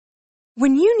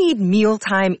When you need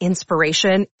mealtime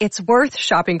inspiration, it's worth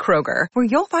shopping Kroger, where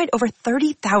you'll find over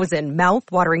 30,000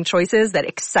 mouth-watering choices that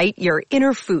excite your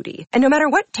inner foodie. And no matter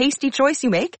what tasty choice you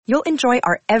make, you'll enjoy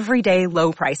our everyday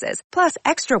low prices, plus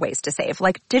extra ways to save,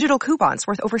 like digital coupons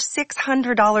worth over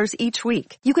 $600 each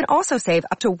week. You can also save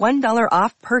up to $1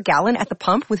 off per gallon at the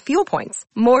pump with fuel points.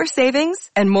 More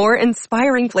savings and more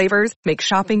inspiring flavors make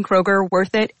shopping Kroger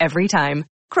worth it every time.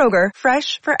 Kroger,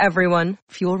 fresh for everyone.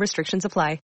 Fuel restrictions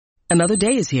apply. Another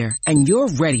day is here, and you're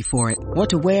ready for it. What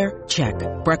to wear? Check.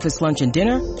 Breakfast, lunch, and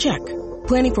dinner? Check.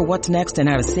 Planning for what's next and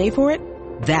how to save for it?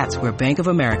 That's where Bank of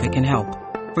America can help.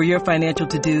 For your financial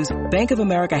to-dos, Bank of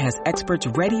America has experts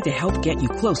ready to help get you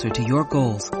closer to your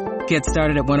goals. Get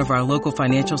started at one of our local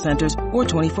financial centers or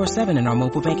 24/7 in our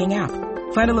mobile banking app.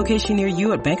 Find a location near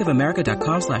you at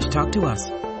bankofamerica.com/talktous.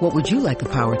 What would you like the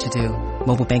power to do?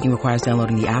 Mobile banking requires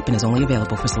downloading the app and is only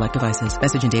available for select devices.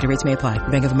 Message and data rates may apply.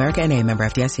 Bank of America N.A., member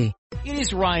FDIC. It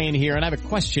is Ryan here, and I have a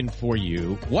question for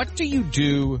you. What do you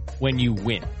do when you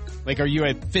win? Like, are you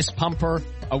a fist pumper,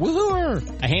 a woo-hooer,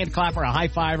 a hand clapper, a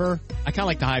high-fiver? I kind of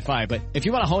like the high-five, but if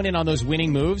you want to hone in on those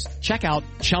winning moves, check out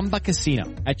Chumba Casino.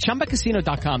 At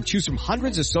ChumbaCasino.com, choose from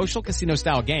hundreds of social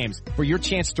casino-style games for your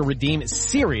chance to redeem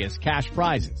serious cash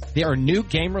prizes. There are new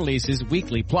game releases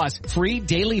weekly, plus free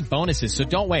daily bonuses, so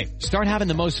don't wait. Start having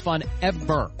the most fun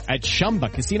ever at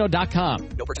ChumbaCasino.com.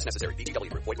 No purchase necessary.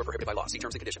 VGW. Void where prohibited by law. See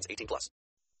terms and conditions. 18+.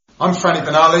 I'm Franny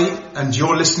Benali, and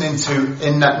you're listening to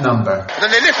In That Number. And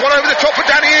then they lift one over the top for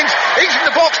Danny Ings. Ings in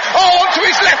the box. Oh, onto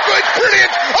his left foot. It's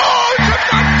brilliant. Oh, it's a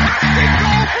fantastic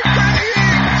goal from Danny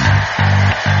Ings.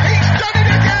 He's done it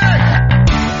again.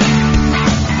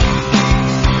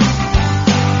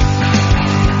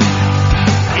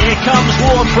 Here comes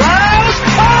Ward-Prowse.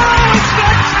 Oh, it's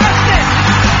fantastic.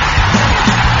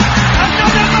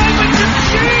 Another moment of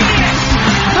genius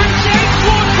from James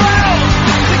Ward-Prowse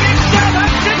to give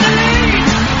Southampton the lead.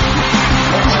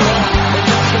 That's right. But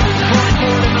that's what we're trying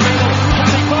for in the middle. Can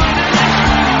he find it?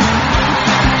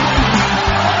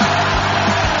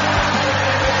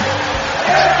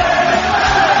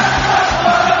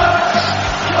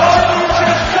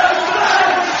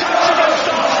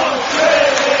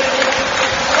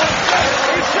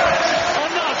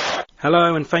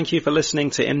 Hello and thank you for listening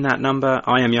to In That Number.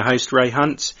 I am your host Ray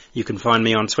Hunt. You can find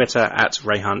me on Twitter at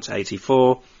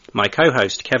RayHunt84. My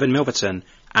co-host Kevin Milverton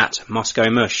at Moscow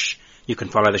Mush. You can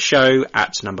follow the show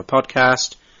at Number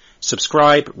Podcast.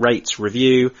 Subscribe, rate,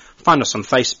 review. Find us on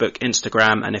Facebook,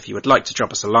 Instagram, and if you would like to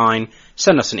drop us a line,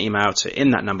 send us an email to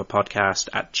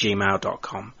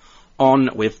inthatnumberpodcast@gmail.com. On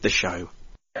with the show.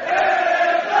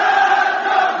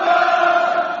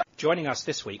 Joining us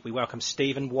this week, we welcome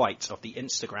Stephen White of the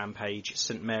Instagram page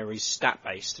St Mary's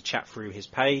Statbase to chat through his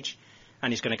page,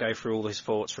 and he's going to go through all his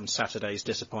thoughts from Saturday's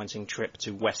disappointing trip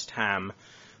to West Ham.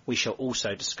 We shall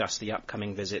also discuss the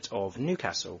upcoming visit of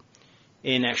Newcastle.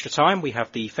 In extra time, we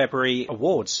have the February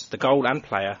awards, the goal and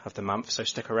player of the month, so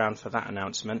stick around for that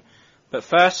announcement. But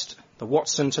first, the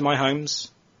Watson to my Holmes,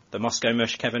 the Moscow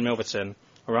Mush Kevin Milverton.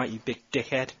 All right, you big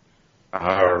dickhead.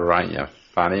 All right, yeah.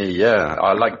 Funny, yeah.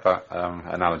 I like that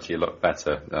analogy a lot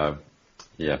better.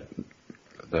 Yeah,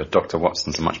 Dr.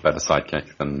 Watson's a much better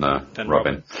sidekick than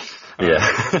Robin. Yeah.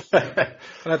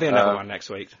 I'll have another one next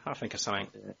week. I'll think of something.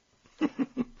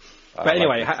 But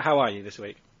anyway, how are you this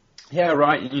week? Yeah,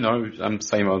 right. You know,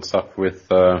 same old stuff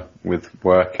with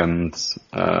work, and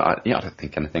I don't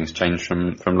think anything's changed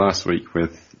from last week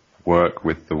with work,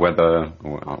 with the weather,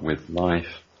 with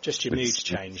life. Just your mood's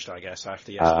changed, I guess,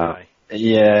 after yesterday.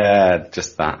 Yeah,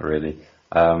 just that really.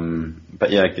 But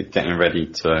yeah, getting ready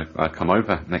to come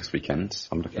over next weekend.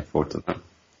 I'm looking forward to that.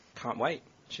 Can't wait.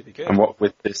 Should be good. And what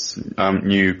with this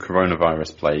new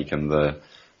coronavirus plague and the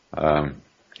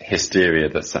hysteria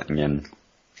that's setting in,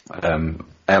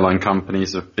 airline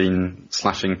companies have been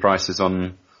slashing prices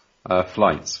on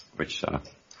flights, which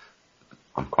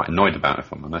I'm quite annoyed about,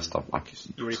 if I'm honest.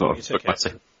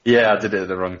 Yeah, I did it at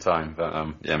the wrong time, but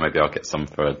yeah, maybe I'll get some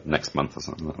for next month or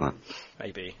something like that.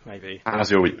 Maybe. How's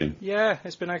your week been? Yeah,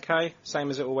 it's been okay. Same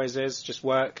as it always is. Just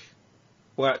work,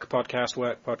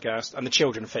 podcast, and the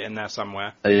children fit in there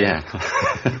somewhere. Yeah.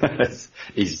 It's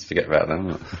easy to forget about them,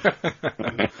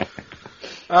 isn't it?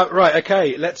 Right,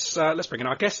 okay, let's bring in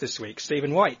our guest this week,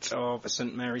 Stephen White of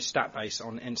St Mary's Statbase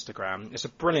on Instagram. It's a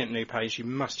brilliant new page. You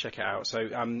must check it out. So,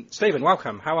 Stephen,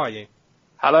 welcome. How are you?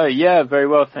 Hello, yeah, very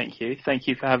well, thank you. Thank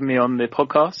you for having me on the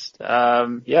podcast.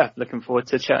 Yeah, looking forward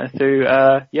to chatting through,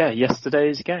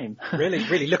 yesterday's game.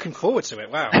 Really looking forward to it,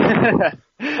 wow.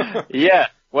 Yeah,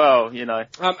 well, you know.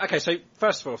 Okay, so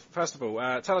first of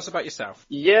all, tell us about yourself.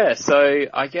 Yeah, so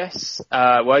I guess,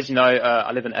 as you know,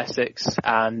 I live in Essex,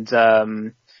 and,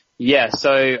 Yeah,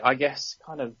 so I guess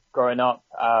kind of growing up,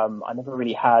 I never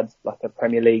really had like a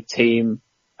Premier League team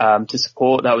to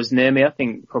support that was near me. I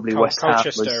think probably West Ham was...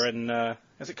 Colchester and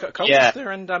is it Colchester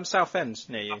and Southend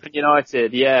near you?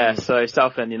 United, yeah. So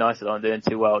Southend United aren't doing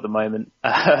too well at the moment.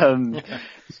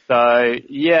 So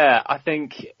yeah, I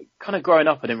think kind of growing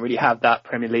up, I didn't really have that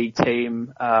Premier League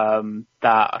team that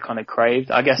I kind of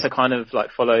craved. I guess I kind of like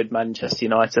followed Manchester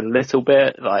United a little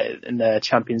bit, like in their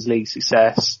Champions League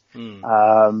success.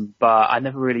 But I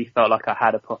never really felt like I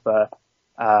had a proper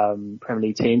Premier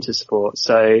League team to support.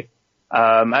 So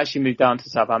I actually moved down to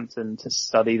Southampton to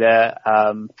study there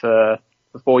for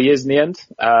 4 years in the end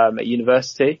at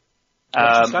university. What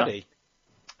did you study?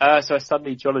 So I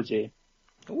studied geology.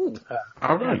 Ooh,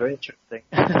 very interesting.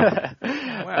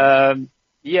 Wow.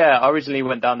 Yeah, I originally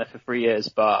went down there for 3 years,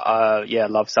 but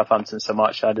loved Southampton so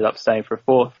much I ended up staying for a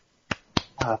fourth.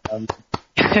 Maybe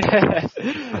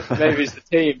it's the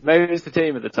team. Maybe it was the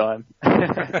team at the time.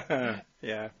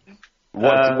 Yeah.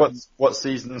 What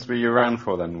seasons were you around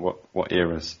for then? What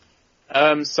eras?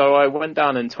 So I went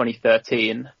down in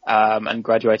 2013 and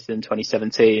graduated in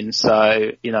 2017.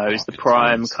 So it was the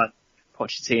prime kind of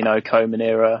Pochettino, Koeman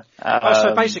era.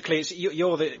 So basically,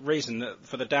 you're the reason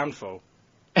for the downfall.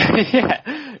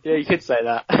 yeah, you could say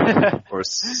that. Or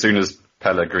as soon as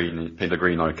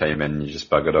Pellegrino came in, you just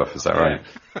buggered off. Is that right?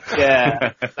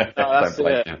 Yeah, that's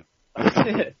it.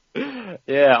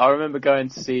 Yeah, I remember going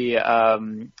to see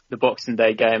the Boxing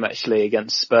Day game actually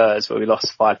against Spurs where we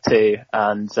lost 5-2,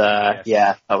 and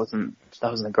yes. that wasn't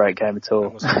a great game at all.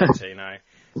 That wasn't good, no.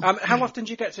 How often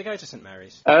do you get to go to St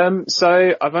Mary's?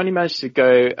 So I've only managed to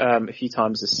go a few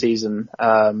times this season.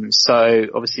 So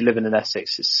obviously living in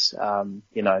Essex is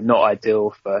not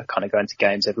ideal for kind of going to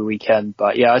games every weekend,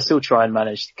 but yeah, I still try and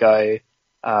manage to go.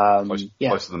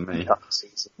 Closer than me.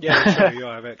 Yeah, sure, you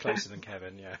are a bit closer than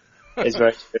Kevin. Yeah, it's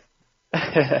very true.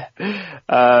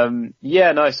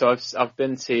 So I've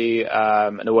been to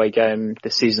an away game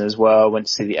this season as well. Went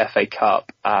to see the FA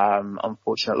Cup.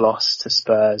 Unfortunate loss to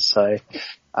Spurs. So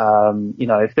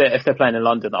if they're playing in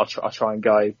London, I'll try and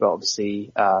go. But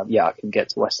obviously, I can get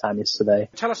to West Ham yesterday.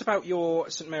 Tell us about your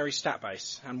St Mary's stat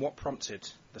base and what prompted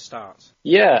the start.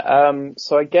 Yeah,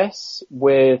 so I guess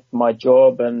with my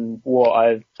job and what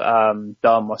I've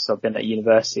done whilst I've been at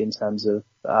university in terms of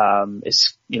I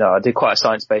did quite a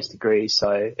science-based degree, so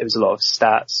it was a lot of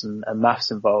stats and maths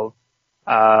involved.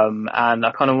 And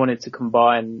I kind of wanted to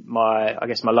combine my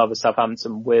love of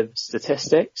Southampton with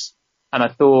statistics. And I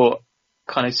thought,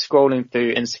 kind of scrolling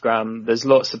through Instagram, there's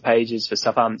lots of pages for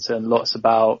Southampton, lots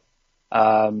about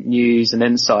news and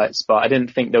insights, but I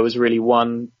didn't think there was really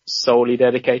one solely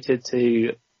dedicated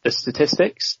to the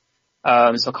statistics. So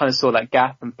I kind of saw that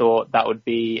gap and thought that would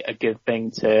be a good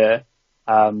thing to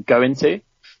go into.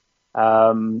 I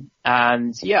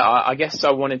guess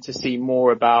I wanted to see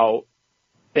more about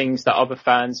things that other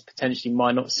fans potentially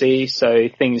might not see. So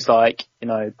things like,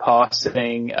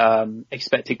 passing,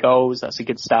 expected goals. That's a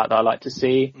good stat that I like to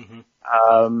see. Mm-hmm.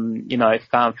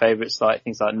 Fan favourites like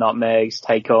things like nutmegs,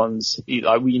 take-ons. We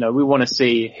want to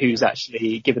see who's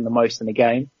actually given the most in the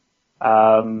game.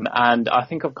 And I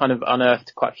think I've kind of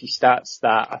unearthed quite a few stats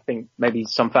that I think maybe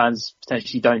some fans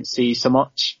potentially don't see so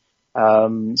much.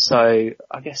 So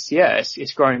I guess,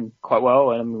 it's grown quite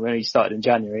well, and we only started in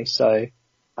January. So,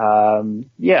 I'm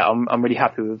really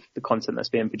happy with the content that's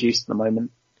being produced at the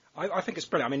moment. I think it's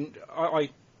brilliant. I mean,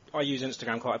 I use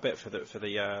Instagram quite a bit for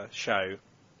the show.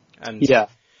 And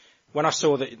when I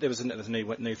saw that there was a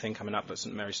new thing coming up at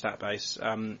St Mary's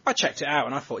Statbase, I checked it out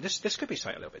and I thought this could be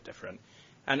something a little bit different.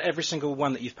 And every single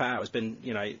one that you've put out has been,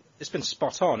 it's been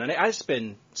spot on, and it has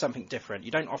been something different.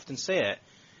 You don't often see it.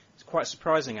 It's quite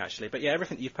surprising actually. But yeah,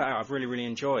 everything that you've put out I've really, really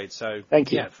enjoyed. So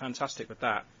thank you. Yeah, fantastic with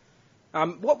that.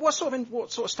 What sort of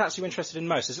stats are you interested in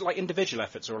most? Is it like individual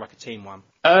efforts or like a team one?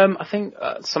 I think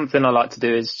something I like to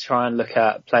do is try and look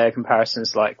at player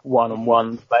comparisons, like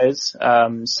one-on-one players.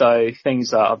 So things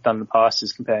that I've done in the past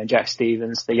is comparing Jack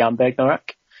Stevens to Jan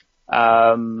Bednarek.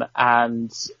 And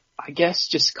I guess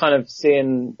just kind of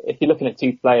seeing, if you're looking at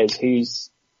two players, who's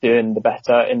doing the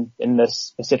better in the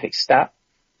specific stat.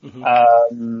 Mm-hmm.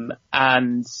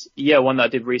 One that I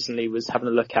did recently was having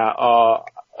a look at our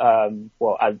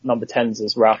number 10s,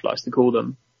 as Ralph likes to call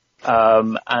them.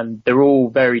 And they're all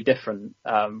very different,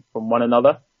 from one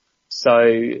another.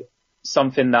 So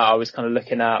something that I was kind of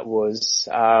looking at was,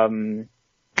 their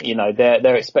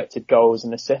expected goals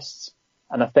and assists.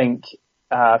 And I think,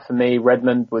 for me,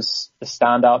 Redmond was the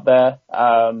standout there.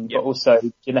 But also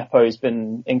Gineppo has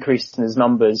been increasing his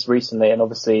numbers recently, and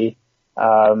obviously,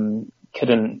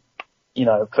 couldn't,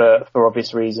 for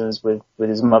obvious reasons with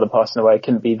his mother passing away,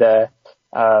 couldn't be there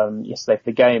yesterday for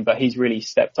the game, but he's really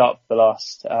stepped up the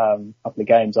last couple of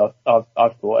games.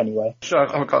 I've thought anyway. Sure,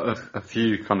 I've got a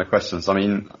few kind of questions. I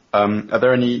mean, are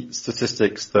there any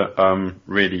statistics that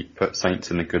really put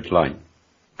Saints in a good light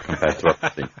compared to other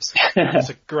teams? That's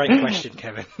a great question,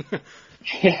 Kevin.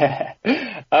 Yeah.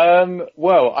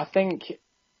 Well, I think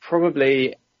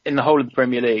probably in the whole of the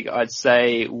Premier League, I'd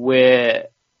say we're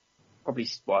probably,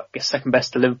 I guess, second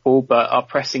best to Liverpool, but our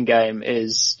pressing game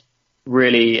is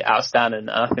really outstanding, and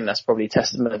I think that's probably a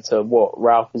testament to what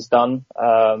Ralph has done.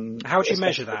 How do you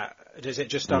measure that? Is it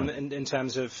just done in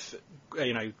terms of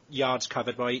yards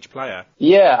covered by each player?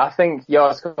 Yeah, I think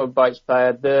yards covered by each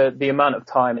player, the amount of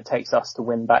time it takes us to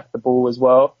win back the ball as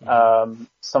well.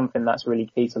 Something that's really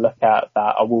key to look at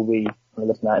that I will be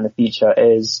looking at in the future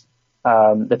is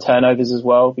the turnovers as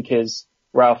well, because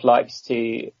Ralph likes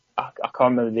to, I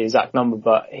can't remember the exact number,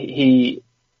 but he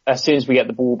as soon as we get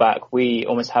the ball back, we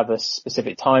almost have a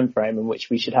specific time frame in which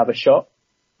we should have a shot.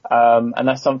 And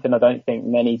that's something I don't think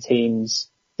many teams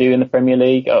do in the Premier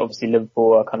League. Obviously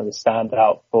Liverpool are kind of the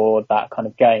standout for that kind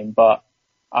of game, but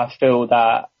I feel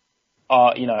that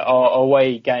our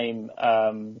away game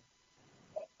kind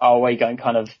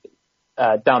of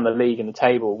down the league in the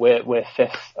table. We're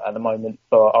fifth at the moment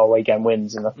for our away game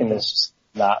wins, and I think that's just,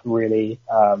 that really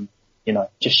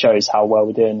just shows how well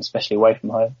we're doing, especially away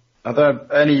from home. Are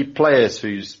there any players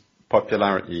whose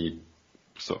popularity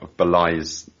sort of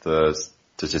belies the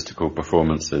statistical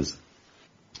performances?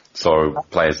 So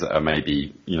players that are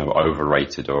maybe,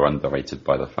 overrated or underrated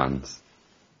by the fans?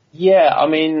 Yeah, I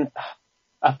mean,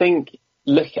 I think,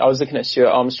 I was looking at Stuart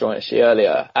Armstrong actually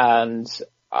earlier, and,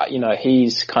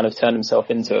 he's kind of turned himself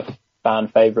into a fan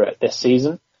favourite this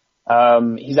season.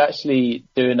 He's actually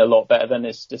doing a lot better than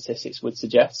his statistics would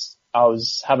suggest. I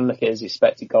was having a look at his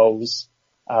expected goals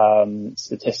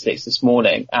statistics this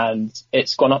morning, and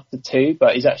it's gone up to 2,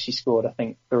 but he's actually scored, I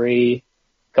think, 3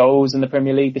 goals in the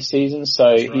Premier League this season.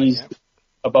 So he's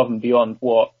above and beyond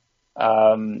what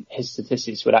his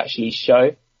statistics would actually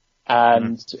show.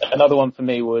 And another one for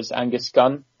me was Angus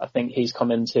Gunn. I think he's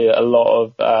come into a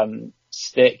lot of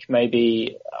stick,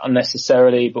 maybe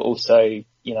unnecessarily, but also,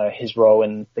 his role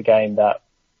in the game that,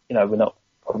 we're not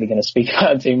probably going to speak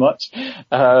about too much.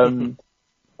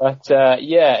 But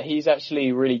he's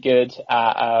actually really good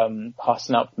at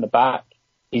passing up from the back.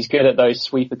 He's good at those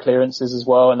sweeper clearances as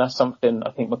well, and that's something I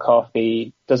think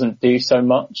McCarthy doesn't do so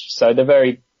much. So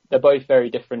they're both very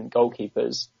different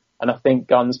goalkeepers, and I think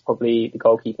Gunn's probably the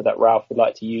goalkeeper that Ralph would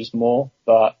like to use more.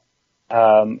 But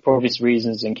for obvious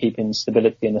reasons in keeping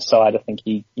stability in the side, I think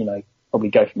he probably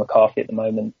go for McCarthy at the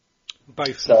moment.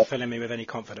 Both not filling me with any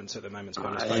confidence at the moment, to be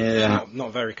honest.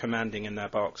 Not very commanding in their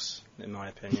box, in my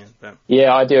opinion. But.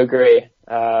 Yeah, I do agree.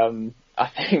 I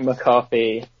think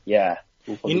McCarthy,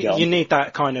 you need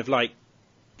that kind of like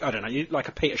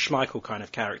a Peter Schmeichel kind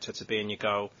of character to be in your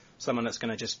goal. Someone that's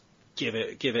going to just give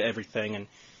it everything and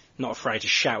not afraid to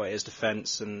shout at his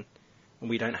defence. And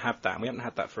we don't have that. And we haven't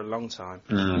had that for a long time.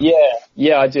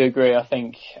 Yeah, I do agree. I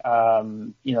think, it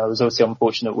was obviously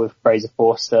unfortunate with Fraser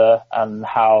Forster and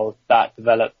how that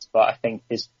developed, but I think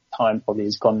his time probably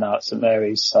has gone now at St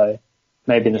Mary's. So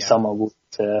maybe in the summer we'll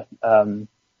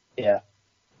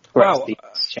correct these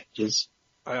changes.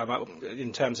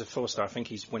 In terms of Forster, I think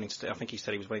he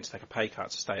said he was willing to take a pay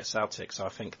cut to stay at Celtic. So I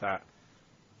think that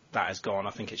has gone.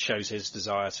 I think it shows his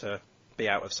desire to be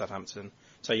out of Southampton.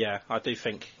 So yeah, I do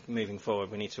think moving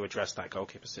forward we need to address that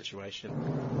goalkeeper situation.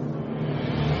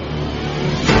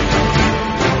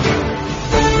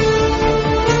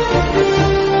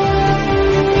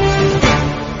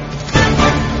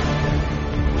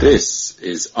 This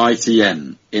is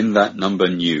ITN In That Number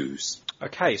News.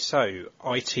 Okay, so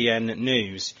ITN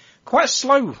News. Quite a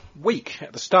slow week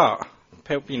at the start.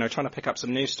 Trying to pick up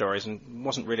some news stories, and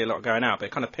wasn't really a lot going out, but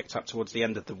it kind of picked up towards the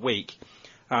end of the week.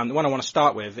 The one I want to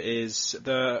start with is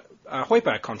the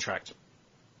Højbjerg contract.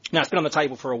 Now, it's been on the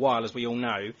table for a while, as we all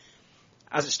know.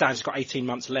 As it stands, it's got 18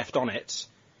 months left on it.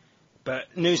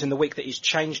 But news in the week that he's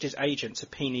changed his agent to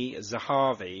Pini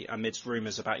Zahavi amidst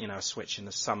rumours about, a switch in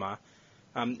the summer.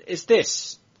 Is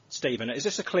this, Stephen, a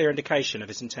clear indication of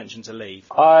his intention to leave?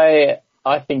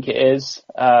 I think it is.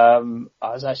 I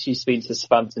was actually speaking to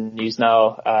Southampton News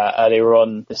Now earlier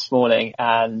on this morning,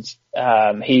 and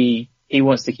he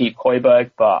wants to keep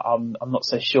Højbjerg, but I'm not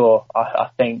so sure. I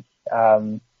think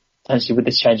potentially with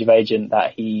this change of agent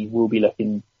that he will be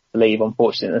looking to leave,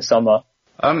 unfortunately, in the summer.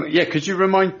 Could you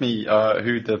remind me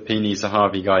who the Pini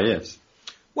Zahavi guy is?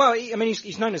 Well,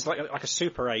 he's known as like a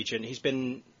super agent. He's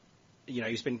been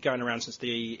going around since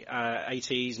the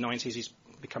 80s, 90s. He's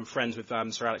become friends with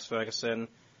Sir Alex Ferguson.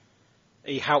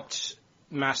 He helped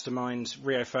masterminds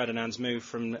Rio Ferdinand's move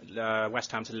from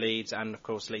West Ham to Leeds, and of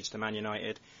course Leeds to Man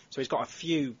United. So he's got a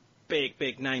few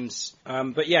big names.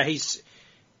 But yeah,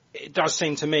 it does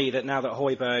seem to me that now that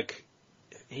Højbjerg,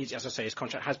 as I say, his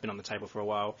contract has been on the table for a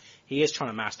while, he is trying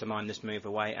to mastermind this move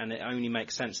away, and it only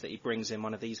makes sense that he brings in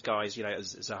one of these guys,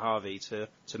 as Zahavi,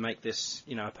 to make this,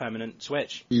 a permanent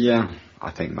switch. Yeah,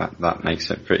 I think that makes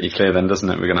it pretty clear then, doesn't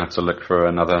it? We're going to have to look for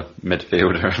another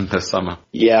midfielder in the summer.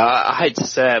 Yeah, I hate to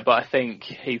say it, but I think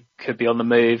he could be on the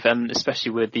move, and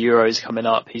especially with the Euros coming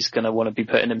up, he's going to want to be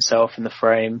putting himself in the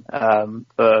frame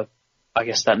for, I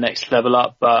guess, that next level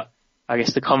up. But I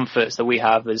guess the comforts that we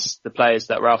have is the players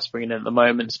that Ralph's bringing in at the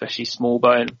moment, especially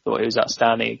Smallbone. Thought he was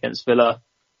outstanding against Villa.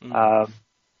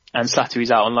 And Slattery's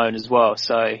out on loan as well,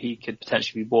 so he could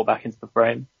potentially be brought back into the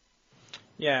frame.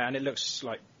 Yeah, and it looks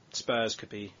like Spurs could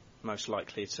be most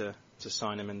likely to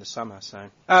sign him in the summer. So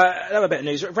another bit of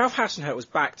news. Ralph Hasenhüttl was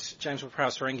backed James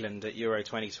Ward-Prowse for England at Euro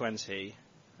 2020.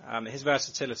 His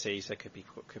versatility could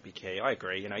be key. I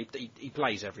agree. He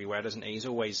plays everywhere, doesn't he? He's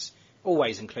always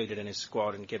included in his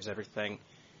squad and gives everything,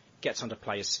 gets under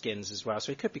players' skins as well.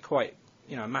 So he could be quite,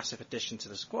 a massive addition to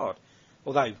the squad.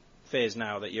 Although fears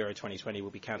now that Euro 2020 will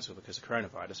be cancelled because of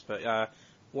coronavirus. But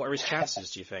what are his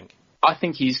chances, do you think? I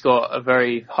think he's got a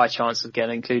very high chance of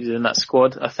getting included in that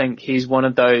squad. I think he's one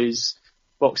of those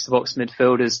box-to-box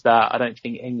midfielders that I don't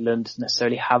think England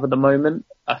necessarily have at the moment.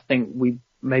 I think we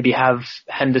maybe have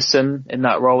Henderson in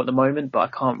that role at the moment, but I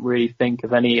can't really think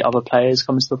of any other players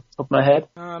coming to the top of my head.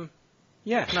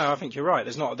 Yeah, no, I think you're right.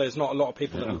 There's not a lot of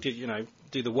people that will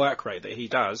do the work rate that he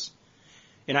does.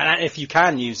 And if you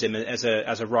can use him as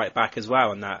a right back as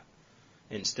well in that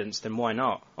instance, then why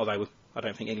not? Although I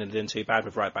don't think England are doing too bad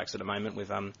with right backs at the moment with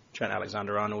Trent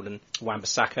Alexander-Arnold and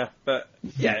Wan-Bissaka. But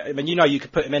yeah, I mean, you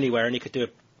could put him anywhere and he could do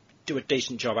a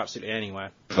decent job absolutely anywhere.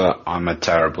 But I'm a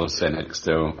terrible cynic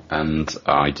still, and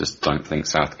I just don't think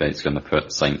Southgate's going to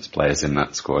put Saints players in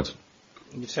that squad.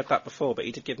 You've said that before, but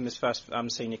he did give him his first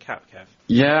senior cap, Kev.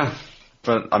 Yeah,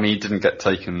 but I mean, he didn't get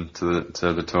taken to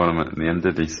the tournament in the end,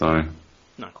 did he? So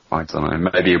no, I don't know.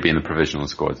 Maybe he'll be in the provisional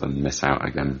squad and miss out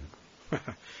again.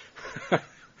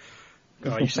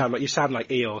 God, you sound like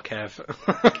Eeyore,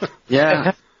 Kev.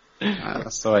 Yeah,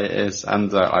 that's the way it is.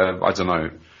 And I don't know.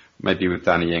 Maybe with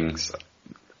Danny Ings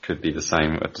could be the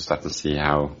same. I just have to see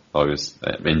how those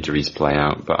injuries play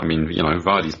out. But I mean,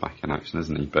 Vardy's back in action,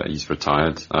 isn't he? But he's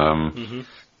retired. Kane,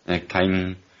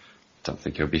 don't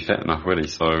think he'll be fit enough, will he?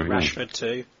 So Rashford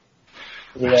too.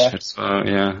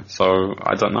 Yeah. So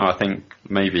I don't know. I think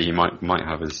maybe he might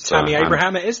have his. Tammy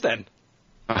Abraham, it is then.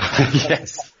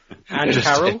 Yes. Andy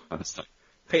Carroll,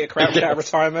 Peter Crouch out of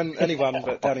retirement. Anyone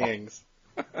but Danny Ings.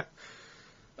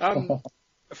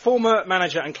 Former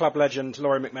manager and club legend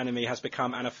Lawrie McMenemy has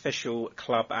become an official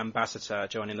club ambassador,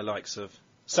 joining the likes of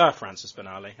Sir Francis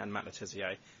Benali and Matt Le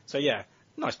Tissier. So yeah,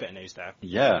 nice bit of news there.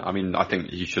 Yeah, I mean, I think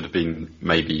he should have been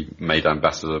maybe made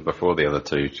ambassador before the other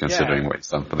two, considering what he's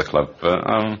done for the club. But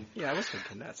yeah, I was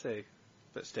thinking that too,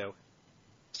 but still.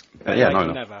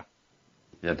 Never.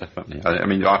 Yeah, definitely. I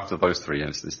mean, after those three,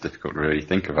 it's difficult to really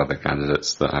think of other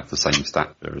candidates that have the same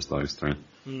stature as those three.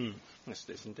 Yes,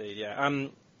 indeed. Yeah.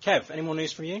 Kev, any more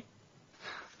news from you?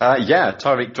 Yeah,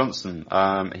 Tyreek Johnson.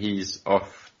 He's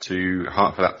off to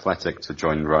Hartford Athletic to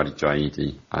join Radi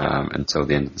Jaidi until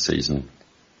the end of the season.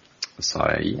 So,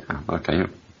 yeah, okay.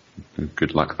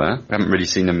 Good luck there. We haven't really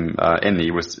seen him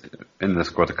he was in the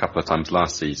squad a couple of times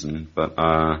last season, but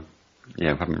we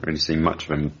haven't really seen much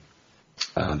of him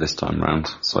this time round.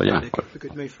 So, yeah. A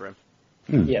good move for him.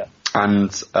 Yeah.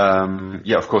 And,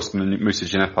 of course, Moussa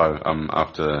Djenepo,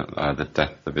 after the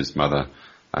death of his mother,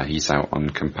 he's out on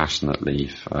compassionate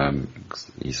leave.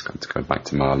 He's got to go back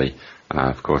to Mali.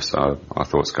 Of course, our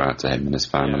thoughts go out to him and his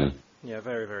family. Yeah,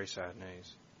 very, very sad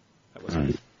news. That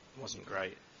wasn't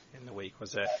great in the week,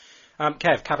 was it?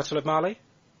 Kev, capital of Mali?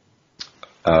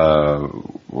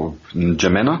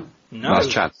 N'Djamena? No.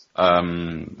 Last chat.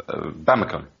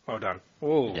 Bamako. Well done.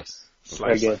 Oh, yes.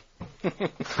 Very good.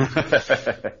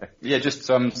 Yeah, just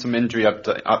some injury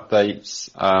updates.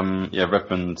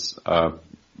 Redmond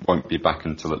won't be back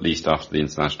until at least after the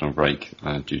international break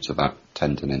due to that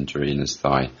tendon injury in his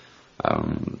thigh.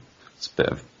 It's a bit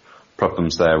of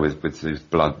problems there with his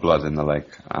blood in the leg.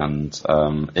 And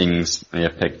Ings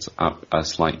picked up a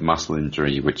slight muscle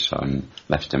injury which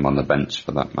left him on the bench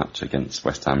for that match against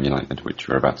West Ham United, which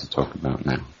we're about to talk about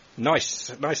now. Nice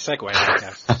segue, I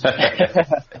guess.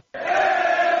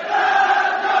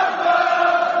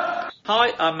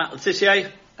 Hi, I'm Matt Le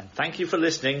Tissier, and thank you for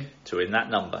listening to In That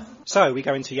Number. So, we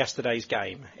go into yesterday's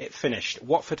game. It finished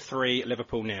Watford 3,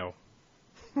 Liverpool 0.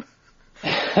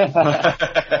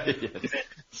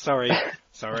 Sorry.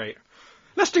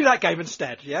 Let's do that game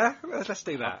instead, yeah? Let's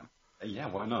do that. Yeah,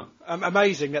 why not?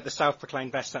 Amazing that the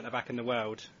self-proclaimed best centre-back in the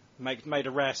world made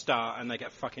a rare start and they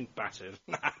get fucking battered.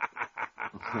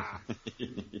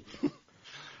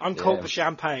 Uncork the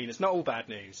champagne. It's not all bad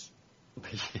news.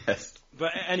 Yes.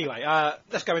 But anyway,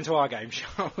 let's go into our game,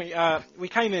 shall we? We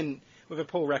came in with a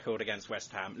poor record against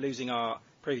West Ham, losing our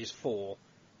previous 4.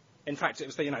 In fact, it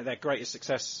was their greatest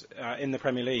success in the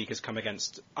Premier League has come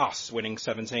against us, winning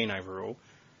 17 overall.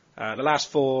 The last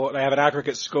 4, they have an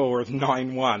aggregate score of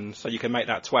 9-1, so you can make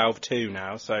that 12-2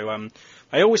 now. So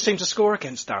they always seem to score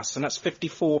against us, and that's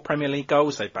 54 Premier League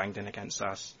goals they've banged in against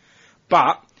us.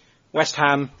 But West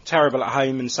Ham, terrible at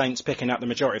home, and Saints picking up the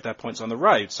majority of their points on the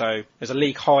road. So there's a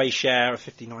league high share of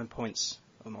 59 points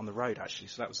on the road, actually.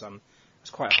 So that's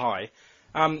quite high.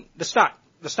 The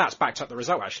stats backed up the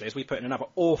result, actually, as we put in another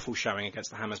awful showing against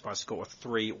the Hammers by a score of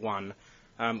 3-1.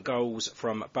 Goals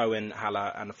from Bowen,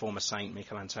 Haller, and the former Saint,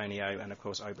 Mikel Antonio, and of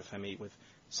course Obafemi with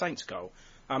Saint's goal.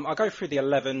 I'll go through the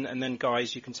 11, and then,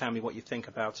 guys, you can tell me what you think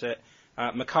about it.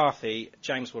 McCarthy,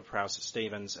 James Ward-Prowse,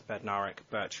 Stevens, Bednarek,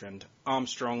 Bertrand,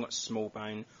 Armstrong,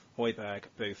 Smallbone, Højbjerg,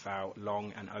 Boufal,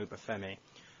 Long, and Obafemi.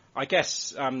 I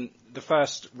guess the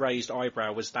first raised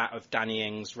eyebrow was that of Danny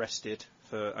Ings rested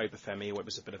for Obafemi, where it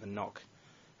was a bit of a knock.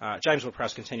 James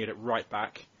Ward-Prowse continued at right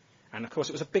back, and of course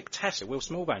it was a big test. Will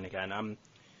Smallbone again,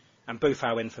 and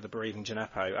Boufal in for the bereaving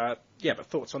Gineppo. But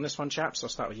thoughts on this one, chaps? I'll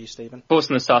start with you, Stephen. Thoughts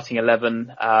on the starting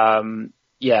 11.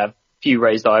 Few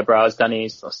raised eyebrows.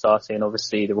 Danny's not starting,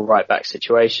 obviously the right back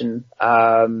situation.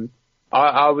 I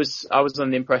was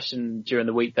on the impression during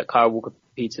the week that Kyle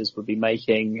Walker-Peters would be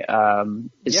making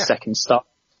his second start.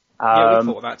 We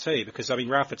thought that too, because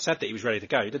Ralph had said that he was ready to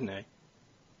go, didn't he?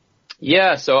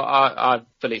 Yeah, so I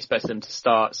fully expected him to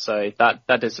start, so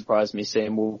that did surprise me,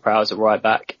 seeing Ward-Prowse at right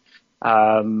back.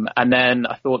 And then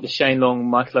I thought the Shane Long,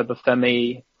 Michael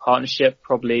Obafemi partnership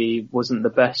probably wasn't the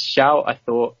best shout. I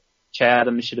thought Che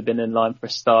Adams should have been in line for a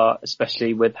start,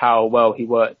 especially with how well he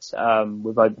worked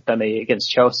with Obafemi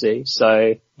against Chelsea.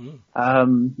 So, not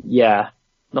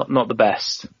the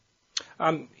best.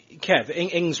 Kev,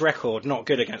 Ings' record not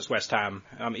good against West Ham.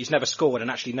 He's never scored and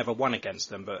actually never won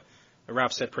against them, but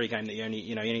Ralph said pre-game that he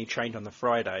only trained on the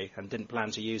Friday and didn't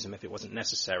plan to use him if it wasn't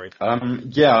necessary.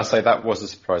 I'd say that was a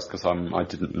surprise because I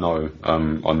didn't know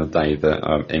on the day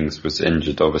that Ings was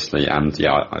injured, obviously, and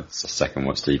I second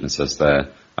what Stephen says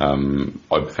there.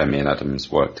 Obafemi and Adams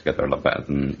worked together a lot better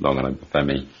than Long and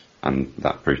Obafemi, and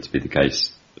that proved to be the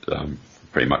case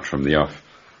pretty much from the off.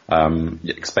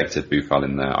 Expected Boufal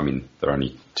in there. There are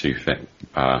only 2 fit,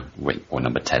 or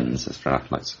number 10s, as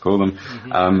Ralph likes to call them.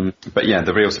 But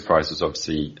the real surprise was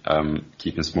obviously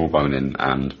keeping Smallbone in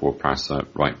and Ward-Prowse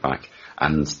right back.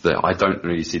 And I don't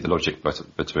really see the logic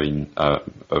between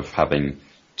of having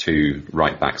 2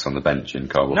 right backs on the bench in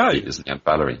Kyle Walker-Peters and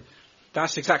Valerie.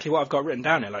 That's exactly what I've got written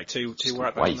down here, like two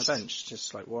right back on the bench.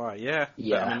 Just like, why? Yeah.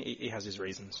 But, he has his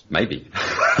reasons. Maybe.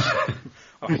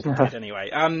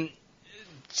 Anyway.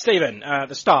 Stephen,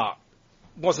 the start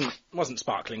wasn't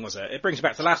sparkling, was it? It brings me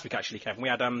back to last week, actually, Kevin. We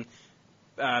had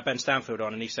Ben Stanfield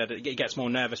on, and he said he gets more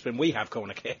nervous when we have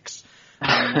corner kicks.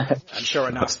 And sure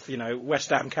enough, West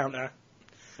Ham counter.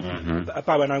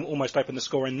 Bowen almost opened the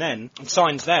score, and then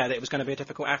signs there that it was going to be a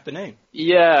difficult afternoon.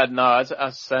 Yeah, no, as I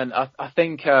said, I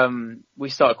think we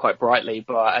started quite brightly,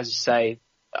 but as you say,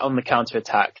 on the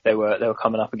counter-attack, they were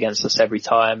coming up against us every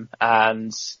time,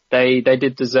 and they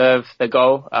did deserve their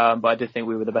goal, but I did think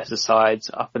we were the better side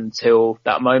up until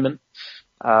that moment.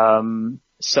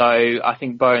 So I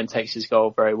think Bowen takes his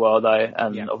goal very well, though,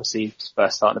 and obviously his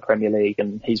first start in the Premier League,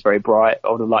 and he's very bright.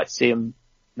 I would have liked to see him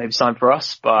maybe sign for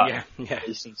us, but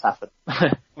these things happen.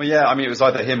 Well, it was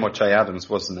either him or Che Adams,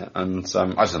 wasn't it? And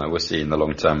I don't know, we'll see in the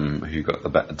long term who got the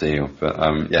better deal, but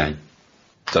he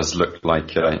does look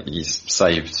like he's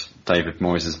saved David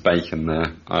Moyes' bacon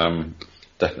there.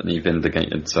 Definitely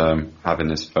vindicated having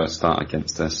his first start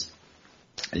against us.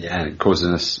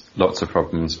 Causing us lots of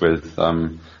problems with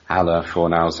Haller,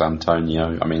 Fornals,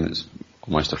 Antonio. It's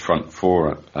almost a front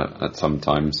 4 at some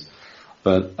times.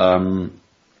 But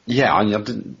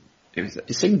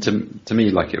it seemed to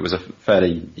me like it was a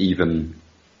fairly even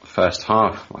first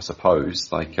half, I suppose.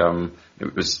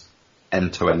 It was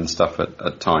end-to-end stuff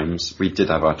at times. We did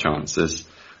have our chances,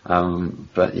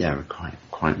 but we're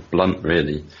quite blunt,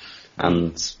 really.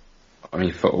 And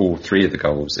for all 3 of the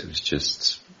goals, it was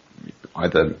just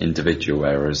either individual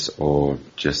errors or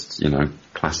just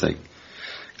classic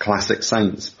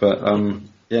Saints. But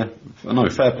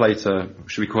fair play to,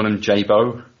 should we call him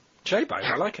J-Bo? J-Bo,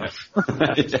 I like it.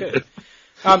 That's good.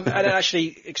 And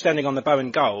actually, extending on the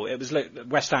Bowen goal, it was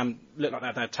West Ham looked like they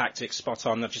had their tactics spot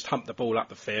on. They've just humped the ball up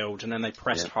the field, and then they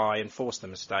pressed high and forced the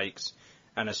mistakes.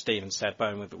 And as Stephen said,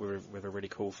 Bowen with a really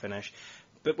cool finish.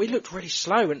 But we looked really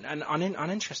slow and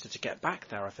uninterested to get back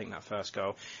there, I think, that first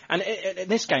goal. And in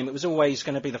this game, it was always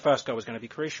going to be the first goal was going to be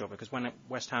crucial, because when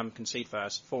West Ham concede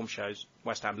first, form shows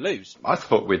West Ham lose. I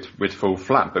thought we'd fall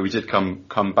flat, but we did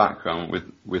come back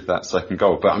with that second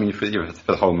goal. But I mean, for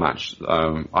the whole match,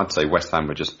 I'd say West Ham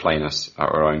were just playing us at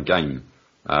our own game.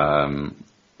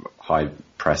 High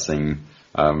pressing,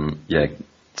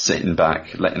 sitting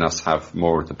back, letting us have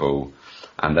more of the ball,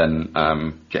 and then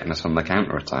getting us on the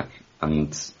counter attack.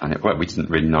 And we didn't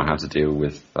really know how to deal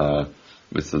with the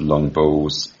long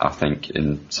balls, I think,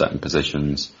 in certain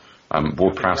positions.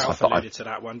 Ward-Prowse, I thought alluded to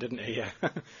that one, didn't he?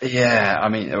 Yeah, I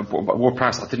mean,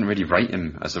 Ward-Prowse, I didn't really rate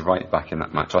him as a right back in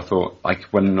that match. I thought, like,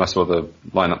 when I saw the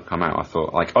lineup come out, I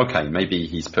thought, like, okay, maybe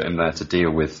he's put him there to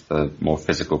deal with the more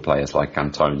physical players like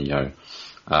Antonio.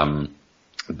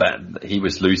 But he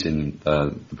was losing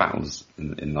the battles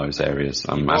in those areas.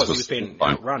 He was being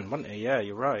outrun, wasn't he? Yeah,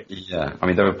 you're right. Yeah, I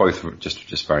mean, they were both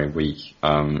just very weak.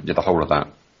 The whole of that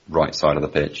right side of the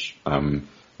pitch, we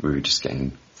were just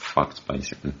getting fucked,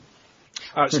 basically.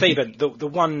 Stephen, the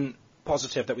one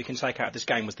positive that we can take out of this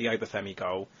game was the Obafemi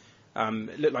goal.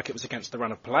 It looked like it was against the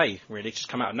run of play, really, just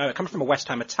come out of nowhere. It comes from a West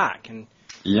Ham attack, and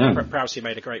Prowse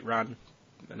made a great run.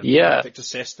 And a perfect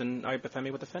assist, and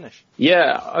Obafemi with the finish.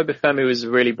 Yeah, Obafemi was a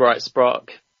really bright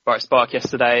spark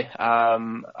yesterday.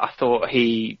 I thought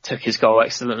he took his goal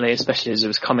excellently, especially as it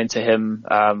was coming to him.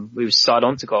 We was side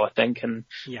on to goal, I think, and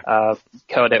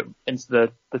curled it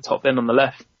into the top bin on the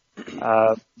left.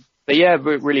 But yeah,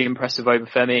 really impressive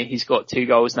Obafemi. He's got 2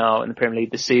 goals now in the Premier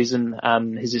League this season,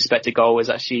 and his expected goal is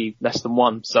actually less than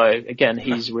 1. So again,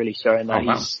 he's really showing that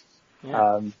he's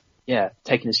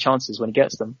taking his chances when he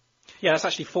gets them. Yeah, that's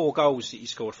actually 4 goals that he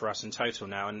scored for us in total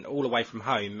now, and all away from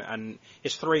home. And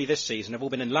his 3 this season have all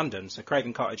been in London. So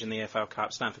Craven Cottage in the EFL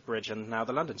Cup, Stamford Bridge, and now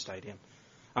the London Stadium.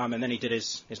 And then he did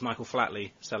his Michael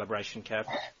Flatley celebration, Kev.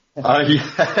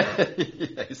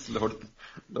 It's Lord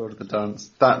of the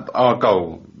Dance. Our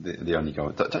goal, the only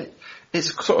goal.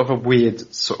 It's sort of a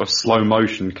weird sort of slow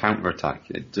motion counter attack.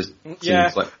 It just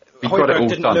seems like we got it all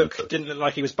done. Didn't look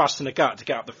like he was busting a gut to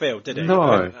get up the field, did he?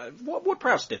 No. What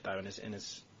Prowse did though in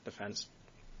his defence.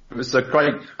 It was a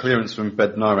great clearance from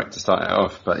Bednarek to start it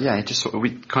off, but yeah, it just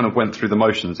we kind of went through the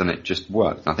motions and it just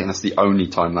worked. I think that's the only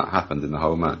time that happened in the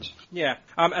whole match. Yeah,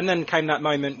 and then came that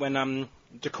moment when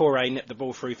Decore nipped the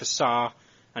ball through for Sarr,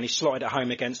 and he slotted it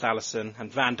home against Alisson,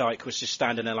 and Van Dijk was just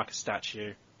standing there like a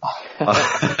statue.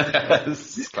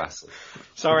 This is classic.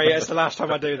 Sorry, it's the last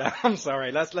time I do that. I'm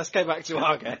sorry. Let's go back to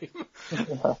our game.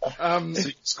 So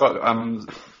Scott,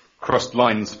 crossed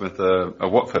lines with a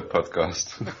Watford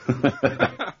podcast.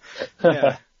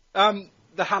 Yeah.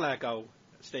 The Haller goal,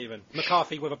 Stephen.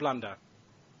 McCarthy with a blunder.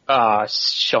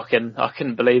 Shocking. I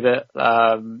couldn't believe it.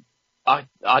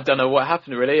 I don't know what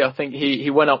happened really. I think he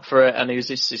went up for it and he was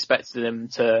just expecting him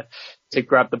to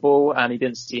grab the ball, and he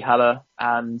didn't see Haller,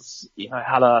 and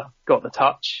Haller got the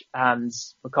touch and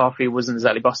McCarthy wasn't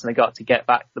exactly busting the gut to get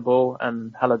back the ball,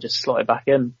 and Haller just slotted back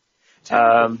in.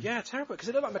 Terrible. Terrible, because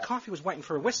it looked like McCarthy was waiting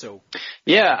for a whistle.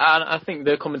 Yeah, and I think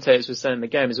the commentators were saying in the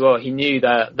game as well, he knew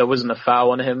that there wasn't a foul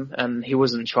on him, and he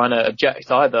wasn't trying to object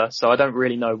either, so I don't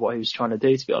really know what he was trying to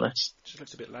do, to be honest. Just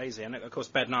looks a bit lazy, and of course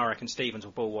Bednarek and Stevens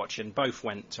were ball watching, both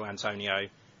went to Antonio,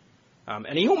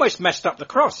 and he almost messed up the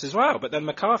cross as well, but then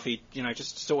McCarthy,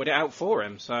 just sorted it out for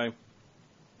him, so...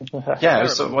 Yeah, I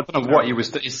don't know what he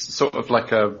was. It's sort of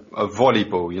like a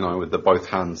volleyball, with the both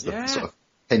hands, the sort of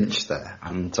pinch there,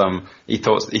 and he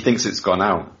thinks it's gone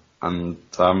out, and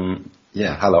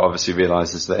Haller obviously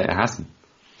realises that it hasn't.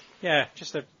 Yeah,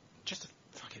 just a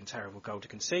fucking terrible goal to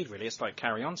concede. Really, it's like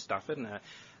carry on stuff, isn't it?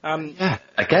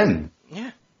 Again.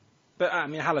 Yeah, but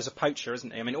Haller's a poacher,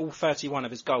 isn't he? I mean, all 31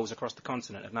 of his goals across the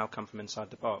continent have now come from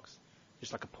inside the box.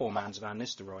 Just like a poor man's Van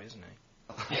Nistelrooy, isn't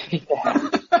he?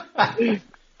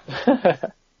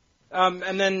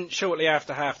 And then shortly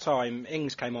after half-time,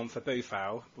 Ings came on for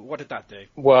Boufal. But what did that do?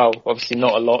 Well, obviously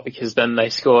not a lot, because then they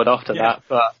scored after that.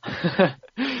 But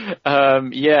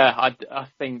I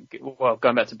think,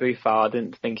 going back to Boufal, I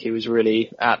didn't think he was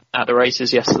really at the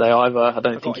races yesterday either. I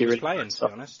don't think he was really playing, to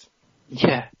be honest.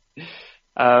 Yeah.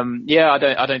 I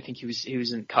don't think he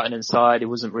wasn't cutting inside. He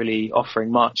wasn't really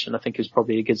offering much, and I think it was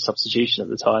probably a good substitution at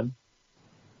the time.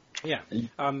 Yeah.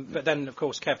 But then, of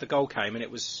course, Kev, the goal came, and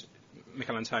it was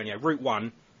Mikel Antonio, route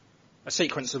one, a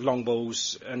sequence of long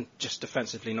balls, and just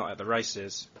defensively not at the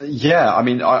races. Yeah, I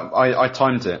mean, I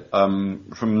timed it from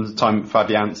the time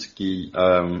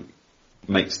Fabianski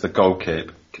makes the goal kick.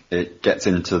 It gets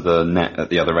into the net at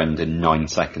the other end in 9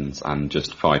 seconds and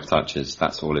just 5 touches.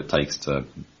 That's all it takes to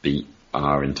beat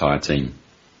our entire team.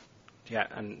 Yeah,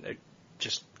 and it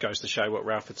just goes to show what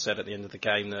Ralph had said at the end of the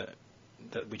game, that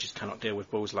we just cannot deal with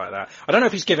balls like that. I don't know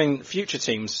if he's giving future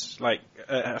teams like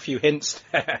a few hints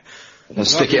there.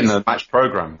 Stick it in the match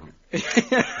programme.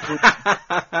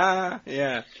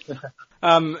 Yeah.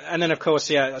 And then of course,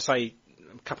 I say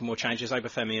a couple more changes.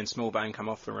 Obafemi and Smallbone come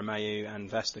off for Romeu and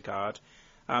Vestergaard.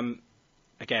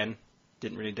 Again,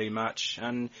 didn't really do much.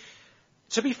 And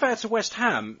to be fair to West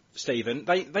Ham, Stephen,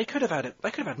 they could have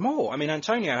had more. I mean,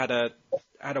 Antonio had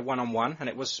a one-on-one, and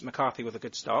it was McCarthy with a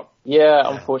good stop. Yeah,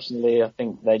 unfortunately, I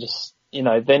think they just,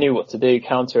 they knew what to do,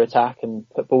 counter-attack and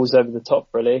put balls over the top,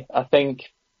 really. I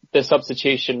think the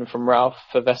substitution from Ralph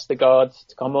for Vestergaard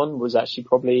to come on was actually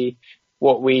probably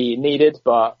what we needed,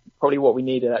 but probably what we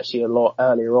needed actually a lot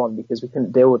earlier on, because we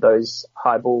couldn't deal with those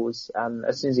high balls. And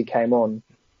as soon as he came on,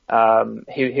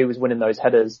 he was winning those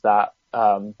headers that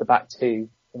the back two,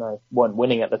 weren't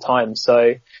winning at the time.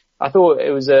 So I thought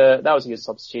that was a good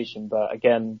substitution, but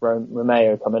again,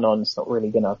 Romeu coming on is not really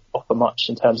going to offer much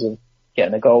in terms of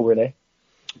getting a goal, really.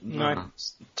 No,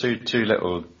 too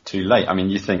little, too late. I mean,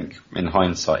 you think in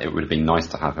hindsight it would have been nice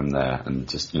to have him there and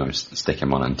just stick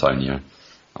him on Antonio.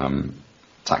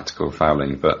 Tactical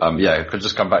fouling, but could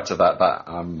just come back to that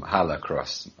Haller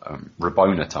cross,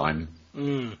 Rabona time.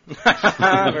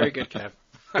 Very good, Kev.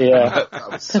 Yeah,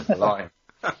 that was sublime.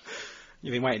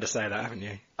 You've been waiting to say that, haven't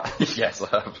you? Yes, I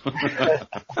have.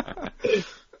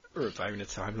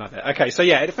 Rabona time, love it. Okay, so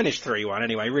it finished 3-1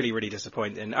 anyway. Really, really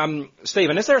disappointing.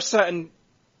 Stephen, is there a certain,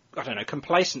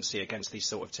 complacency against these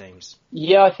sort of teams?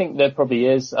 Yeah, I think there probably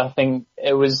is. I think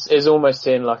it was almost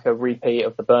in like a repeat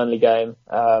of the Burnley game.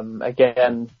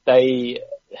 Again, they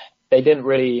didn't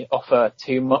really offer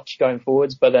too much going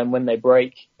forwards, but then when they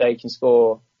break, they can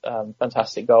score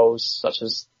fantastic goals, such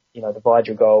as the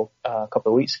Vydra goal a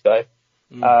couple of weeks ago.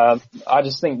 I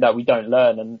just think that we don't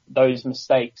learn, and those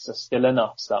mistakes are still in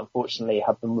us that unfortunately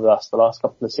have been with us the last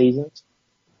couple of seasons.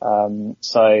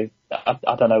 So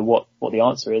I don't know what the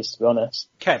answer is, to be honest.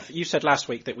 Kev, you said last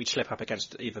week that we'd slip up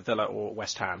against either Villa or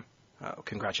West Ham.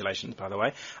 Congratulations, by the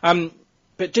way.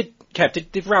 But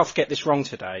did Ralph get this wrong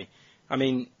today? I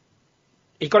mean,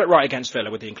 he got it right against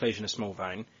Villa with the inclusion of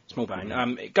Smallbone.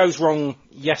 It goes wrong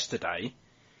yesterday.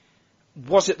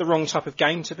 Was it the wrong type of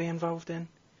game to be involved in?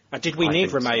 Did we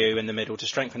need Romeu in the middle to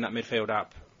strengthen that midfield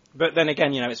up? But then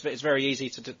again, it's very easy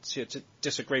to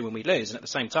disagree when we lose, and at the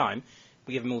same time,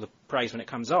 we give him all the praise when it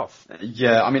comes off.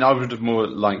 Yeah, I mean, I would have more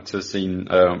liked to have seen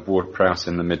Ward-Prowse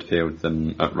in the midfield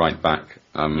than at right back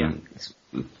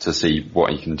to see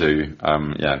what he can do.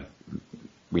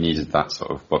 We needed that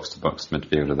sort of box-to-box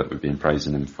midfielder that we've been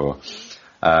praising him for.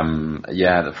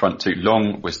 The front two.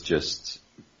 Long was just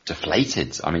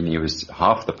deflated. I mean, he was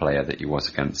half the player that he was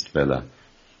against Villa.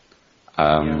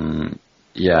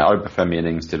 Obafemi and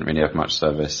Ings didn't really have much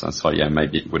service. I thought,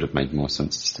 maybe it would have made more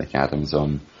sense to stick Adams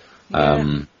on.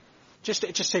 It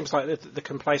just seems like the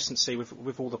complacency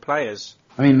with all the players.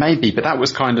 I mean, maybe, but that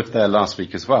was kind of there last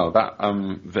week as well. That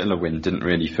Villa win didn't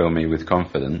really fill me with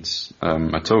confidence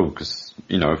at all, because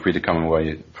if we'd have come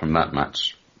away from that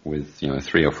match with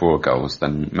 3 or 4 goals,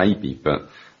 then maybe. But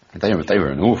they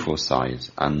were an awful side,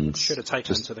 and should have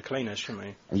taken them to the cleaners, shouldn't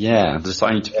we? Yeah, just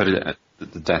only to put it at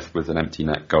the death with an empty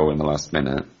net goal in the last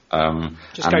minute.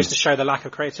 Goes to show the lack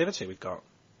of creativity we've got.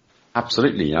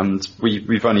 Absolutely, and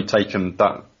we've only taken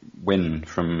that win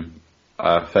from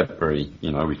February.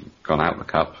 We've gone out the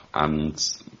cup, and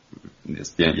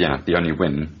it's the only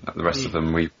win. The rest of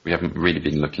them we haven't really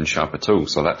been looking sharp at all.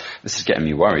 So this is getting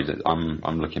me worried.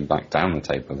 I'm looking back down the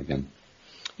table again.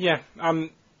 Yeah,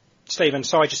 Stephen,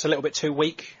 side just a little bit too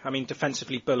weak. I mean,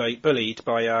 defensively bullied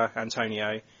by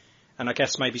Antonio, and I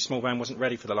guess maybe Smallbone wasn't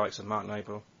ready for the likes of Mark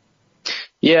Noble.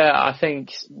 Yeah, I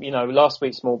think, last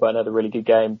week Smallbone had a really good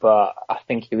game, but I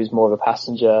think he was more of a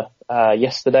passenger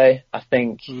yesterday. I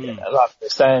think, like we're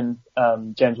saying,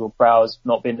 James Ward-Prowse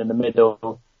not being in the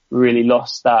middle really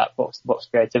lost that box-to-box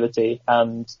creativity.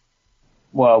 And,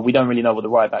 well, we don't really know what the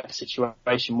right-back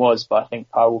situation was, but I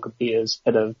think Kyle Walker-Peters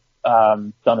could have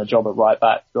done a job at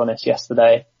right-back, to be honest,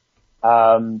 yesterday.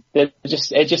 It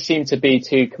just seemed to be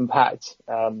too compact.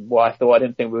 I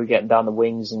didn't think we were getting down the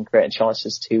wings and creating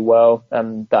chances too well,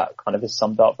 and that kind of is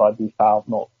summed up by Boufal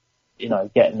not,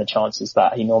 getting the chances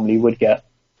that he normally would get.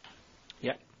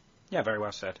 Yeah, very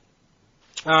well said.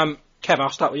 Kev, I'll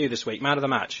start with you this week. Man of the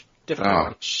match. Difficult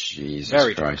one. Jesus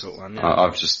very Christ. Difficult one. Yeah.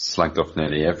 I've just slagged off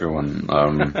nearly everyone.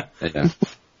 I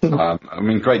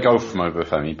mean, great goal from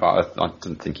Obafemi, but I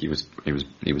didn't think he was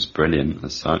brilliant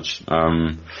as such.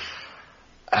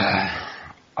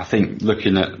 I think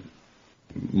looking at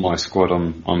my squad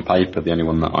on paper, the only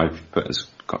one that I've put as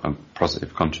got a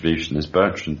positive contribution is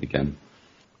Bertrand again.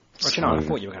 Well, do you know, I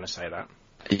thought you were going to say that.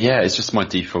 Yeah, it's just my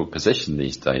default position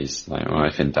these days. Like,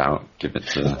 if in doubt, give it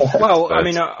to. Well, I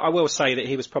mean, I will say that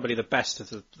he was probably the best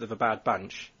of a bad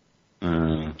bunch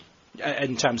in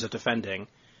terms of defending.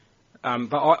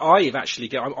 But I've actually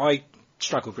I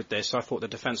struggled with this. I thought the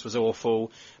defence was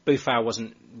awful. Boufal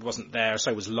wasn't there,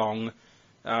 so was Long.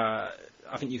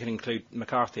 I think you can include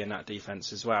McCarthy in that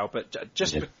defence as well, but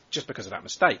just because of that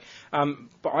mistake.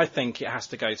 But I think it has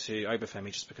to go to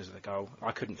Obafemi just because of the goal.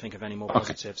 I couldn't think of any more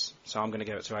positives, so I'm going to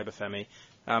give it to Obafemi.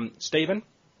 Stephen?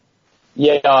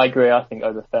 Yeah, I agree. I think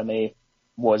Obafemi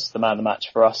was the man of the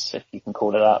match for us, if you can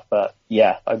call it that. But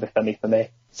yeah, Obafemi for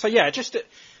me. So yeah, just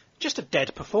a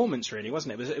dead performance, really,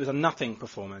 wasn't it? It was a nothing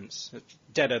performance,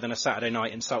 deader than a Saturday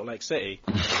night in Salt Lake City.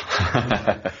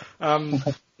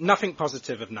 Nothing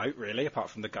positive of note, really, apart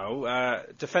from the goal.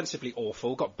 Defensively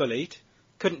awful, got bullied,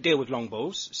 couldn't deal with long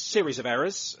balls, series of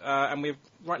errors, and we were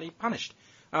rightly punished.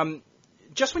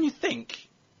 Just when you think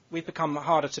we've become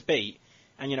harder to beat,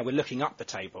 and we're looking up the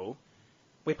table,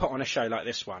 we put on a show like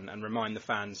this one and remind the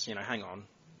fans, hang on,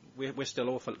 we're still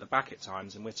awful at the back at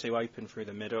times, and we're too open through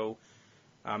the middle.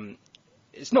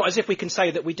 It's not as if we can say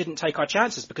that we didn't take our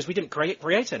chances because we didn't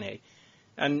create any.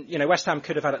 And, West Ham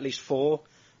could have had at least 4.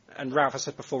 And Ralph, I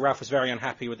said before, Ralph was very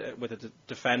unhappy with the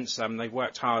defence. They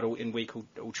worked hard all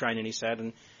training, he said,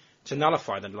 and to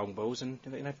nullify the long balls, and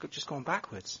they've just gone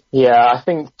backwards. Yeah, I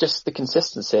think just the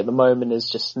consistency at the moment is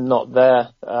just not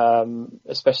there,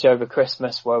 especially over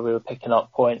Christmas where we were picking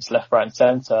up points left, right and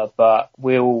centre, but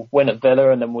we'll win at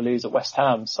Villa and then we'll lose at West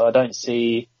Ham. So I don't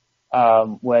see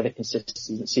where the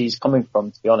consistency is coming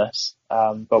from, to be honest.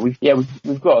 But we've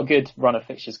got a good run of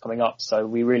fixtures coming up, so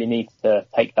we really need to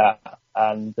take that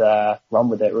and run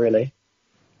with it, really.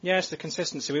 Yeah, it's the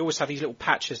consistency. We always have these little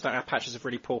patches, don't have patches of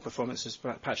really poor performances,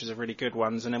 but patches of really good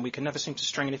ones, and then we can never seem to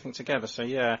string anything together. So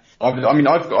yeah. I mean,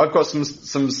 I've got some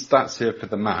stats here for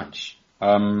the match.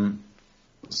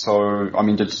 So I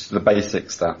mean, just the basic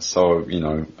stats. So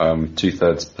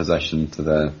 2/3 possession to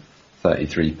their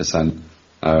 33%.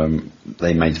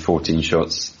 They made 14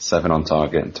 shots, 7 on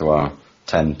target to our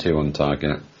 10-2 on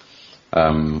target.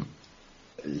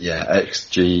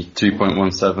 XG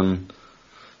 2.17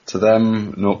 to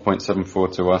them,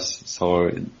 0.74 to us. So,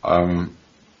 it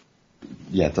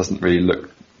doesn't really look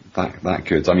that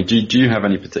good. I mean, do you have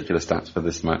any particular stats for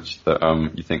this match that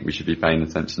you think we should be paying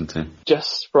attention to?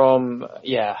 Just from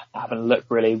having a look,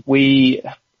 really, we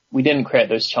didn't create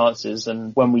those chances,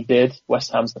 and when we did,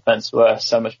 West Ham's defence were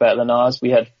so much better than ours. We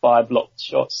had 5 blocked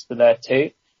shots to their 2.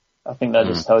 I think that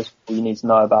just tells you what you need to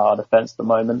know about our defence at the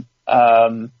moment.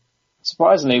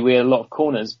 Surprisingly, we had a lot of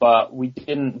corners, but we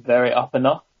didn't vary it up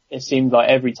enough. It seemed like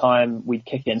every time we'd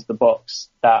kick it into the box,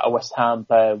 that a West Ham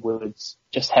player would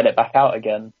just head it back out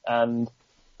again. And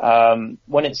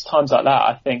when it's times like that,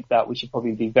 I think that we should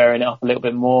probably be varying it up a little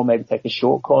bit more, maybe take a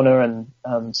short corner and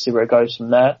see where it goes from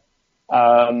there.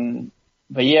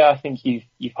 But yeah, I think you've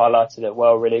highlighted it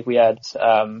well, really. We had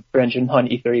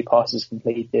 393 passes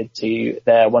completed to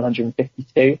their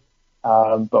 152,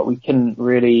 but we couldn't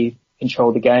really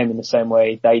control the game in the same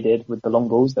way they did with the long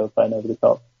balls they were playing over the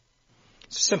top.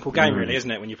 It's a simple game, really, isn't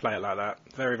it, when you play it like that?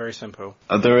 Very, very simple.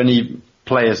 Are there any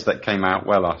players that came out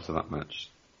well after that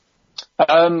match?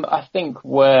 I think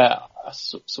where I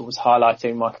sort of was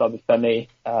highlighting Michael Obafemi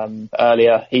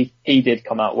earlier, he did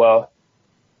come out well.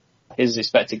 His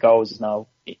expected goals is now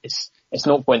it's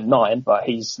 0.9, but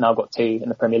he's now got 2 in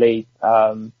the Premier League,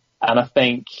 and I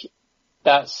think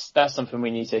that's something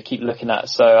we need to keep looking at.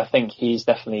 So I think he's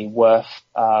definitely worth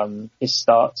his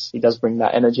starts. He does bring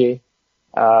that energy.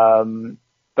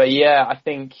 But yeah, I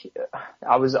think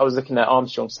I was looking at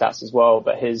Armstrong's stats as well,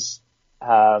 but his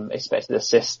expected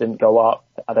assists didn't go up.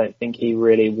 I don't think he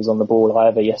really was on the ball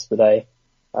either yesterday,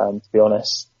 to be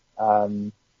honest.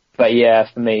 But yeah,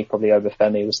 for me, probably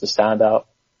Obafemi was the standout.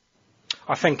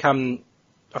 I think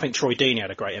Troy Deeney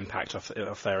had a great impact off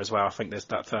there as well. I think that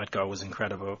 3rd goal was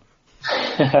incredible.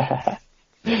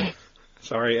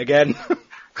 Sorry again.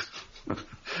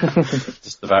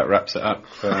 Just about wraps it up.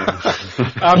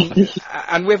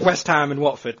 And with West Ham and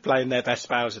Watford playing their best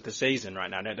spells of the season right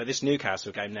now, this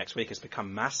Newcastle game next week has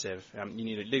become massive. You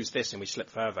need to lose this and we slip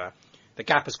further. The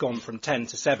gap has gone from 10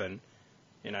 to 7.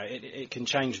 It can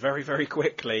change very, very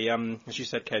quickly. As you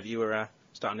said, Kev, you were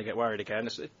starting to get worried again.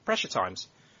 It's pressure times.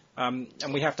 And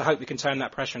we have to hope we can turn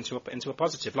that pressure into a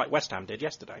positive, like West Ham did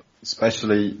yesterday.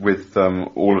 Especially with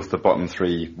all of the bottom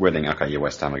three winning. Okay, yeah,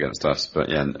 West Ham against us, but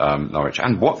yeah, Norwich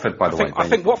and Watford, by the way. I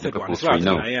think Watford won as well,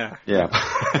 didn't they? Yeah. Yeah.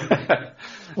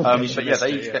 But yeah,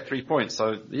 they each get 3 points,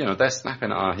 so they're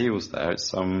snapping at our heels there.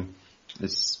 It's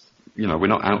we're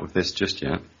not out of this just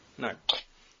yet. No.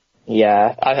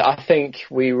 Yeah, I think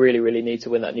we really, really need to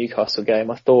win that Newcastle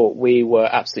game. I thought we were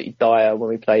absolutely dire when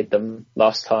we played them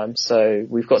last time, so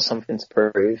we've got something to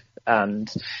prove. And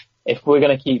if we're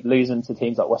going to keep losing to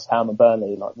teams like West Ham and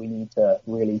Burnley, we need to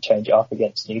really change it up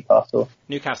against Newcastle.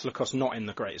 Newcastle, of course, not in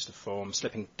the greatest of form,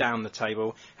 slipping down the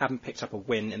table, haven't picked up a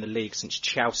win in the league since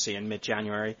Chelsea in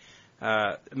mid-January.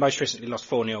 Most recently lost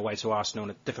 4-0 away to Arsenal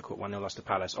and a difficult 1-0 loss to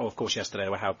Palace. Of course, yesterday they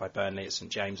were held by Burnley at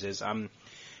St James's.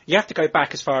 You have to go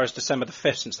back as far as December the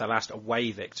 5th since their last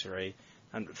away victory,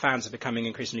 and fans are becoming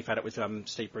increasingly fed up with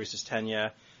Steve Bruce's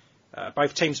tenure.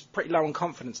 Both teams pretty low on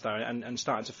confidence, though, and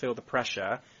starting to feel the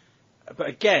pressure. But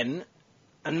again,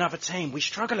 another team we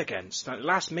struggle against. The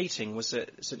last meeting was at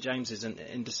St James's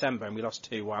in December, and we lost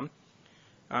 2-1.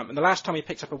 And the last time we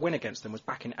picked up a win against them was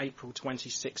back in April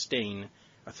 2016,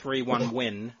 a 3-1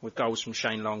 win with goals from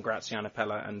Shane Long, Graziano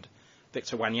Pella, and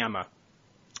Victor Wanyama.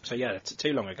 So yeah,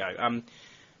 too long ago.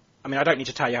 I don't need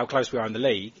to tell you how close we are in the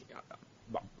league.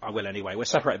 Well, I will anyway. We're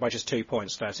separated by just 2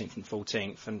 points, 13th and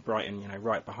 14th, and Brighton,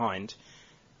 right behind.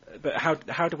 But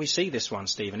how do we see this one,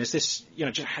 Stephen? Is this,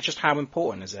 just how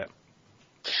important is it?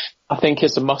 I think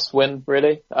it's a must-win,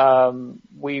 really.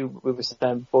 We were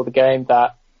saying before the game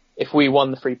that if we won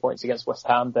the 3 points against West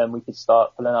Ham, then we could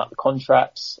start filling out the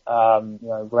contracts.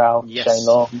 Ralph, yes. Shane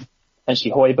Long,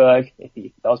 potentially Højbjerg, if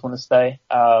he does want to stay.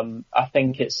 I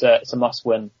think it's a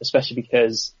must-win, especially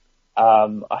because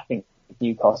I think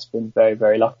Newcastle's been very,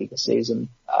 very lucky this season.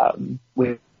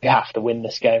 We have to win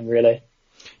this game, really.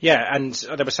 Yeah, and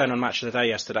they were saying on Match of the Day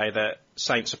yesterday that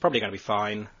Saints are probably going to be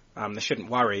fine. They shouldn't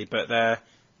worry, but they're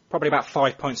probably about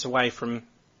 5 points away from,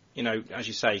 as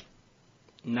you say,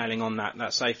 nailing on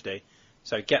that safety.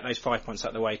 So get those 5 points out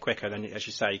of the way quicker, then, as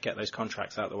you say, get those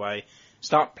contracts out of the way.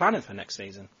 Start planning for next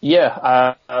season.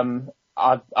 Yeah,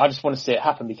 I just want to see it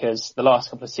happen because the last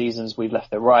couple of seasons we've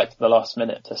left it right to the last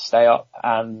minute to stay up,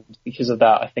 and because of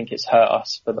that I think it's hurt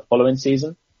us for the following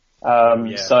season.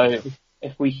 So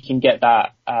if we can get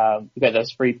that, get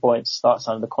those 3 points, start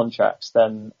signing the contracts,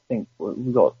 then I think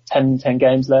we've got 10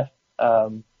 games left,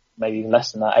 maybe even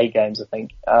less than that, 8 games I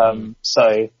think.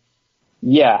 So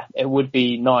yeah, it would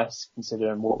be nice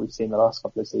considering what we've seen the last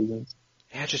couple of seasons.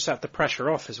 Yeah, just have the pressure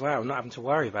off as well, not having to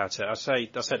worry about it. I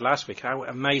said last week, how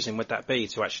amazing would that be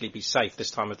to actually be safe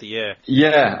this time of the year?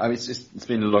 Yeah, it's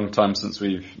been a long time since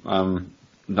we've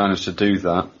managed to do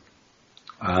that.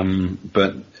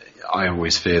 But I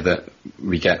always fear that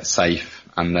we get safe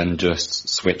and then just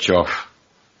switch off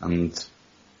and,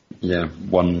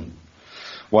 one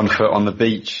foot on the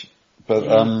beach. But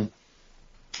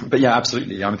yeah,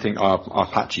 absolutely. I think our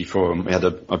patchy form, we had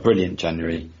a brilliant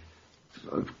January,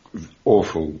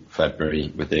 awful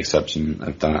February, with the exception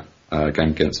of that game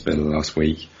against Villa last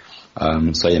week.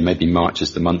 So yeah, maybe March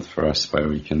is the month for us where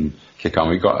we can kick on.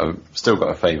 We've still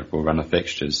got a favourable run of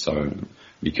fixtures, so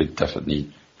we could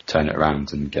definitely turn it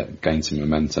around and gain some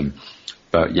momentum.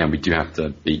 But yeah, we do have to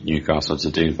beat Newcastle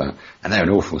to do that. And they're an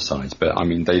awful side, but I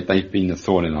mean, they've been a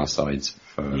thorn in our sides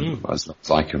for as long as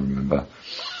I can remember.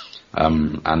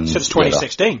 And since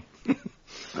 2016.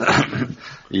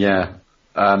 Yeah.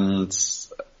 And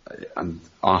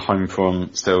our home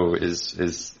form still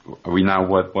is are we now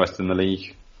worse than the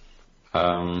league?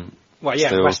 Well, yeah,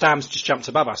 still. West Ham's just jumped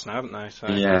above us now, haven't they? So.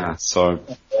 Yeah, so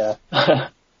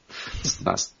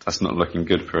that's not looking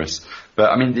good for us.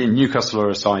 But I mean, Newcastle are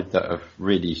a side that have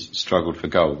really struggled for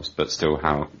goals, but still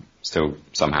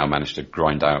somehow managed to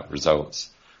grind out results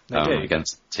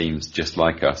against teams just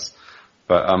like us.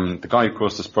 But the guy who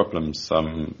caused us problems,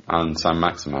 Alan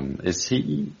Saint-Maximin, is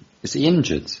he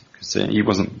injured? Because he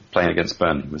wasn't playing against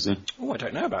Burnley, was he? Oh, I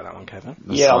don't know about that one, Kevin.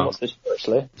 Yeah, I'm not so sure,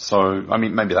 actually. So, I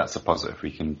mean, maybe that's a positive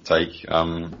we can take.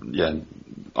 Yeah,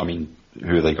 I mean,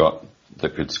 who have they got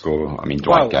that could score? I mean,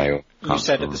 Dwight Gale. You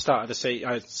said score. At the start of the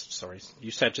season, you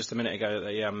said just a minute ago that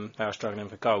they are struggling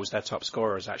for goals. Their top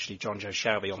scorer is actually John Joe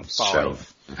Shelby on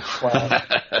 5. Wow.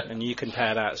 And you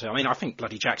compare that to, I mean, I think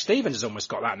bloody Jack Stevens has almost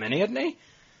got that many, hasn't he?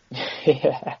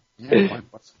 Yeah.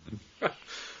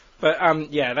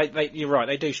 But you're right.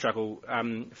 They do struggle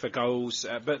for goals,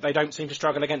 but they don't seem to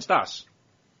struggle against us.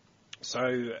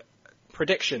 So,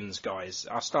 predictions, guys.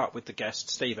 I'll start with the guest,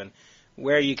 Stephen.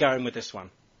 Where are you going with this one?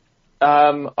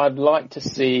 I'd like to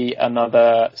see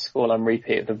another scoreline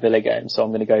repeat of the Villa game, so I'm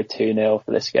going to go 2-0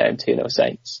 for this game. 2-0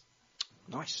 Saints.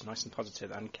 Nice and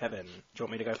positive. And Kevin, do you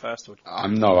want me to go first? Or...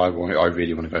 No, I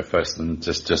really want to go first and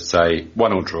just say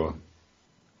 1-1 draw.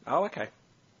 Oh, okay.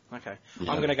 Yeah.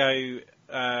 I'm going to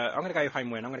go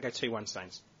home win. I'm going to go 2-1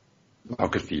 Saints. Oh,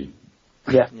 good for you.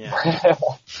 Yeah.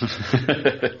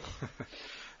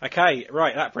 Okay,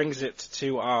 right. That brings it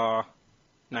to our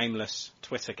nameless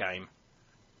Twitter game.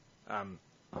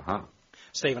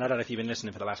 Stephen, I don't know if you've been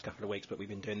listening for the last couple of weeks, but we've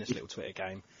been doing this little Twitter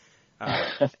game.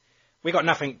 We got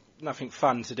nothing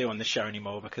fun to do on this show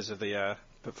anymore because of the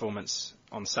performance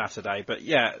on Saturday. But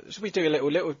yeah, should we do a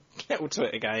little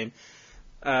Twitter game?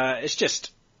 It's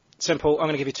just simple. I'm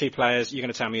going to give you 2 players. You're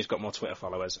going to tell me who's got more Twitter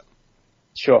followers.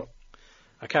 Sure.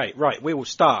 Okay, right. We will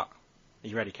start. Are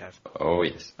you ready, Kev? Oh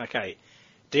yes. Okay.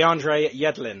 DeAndre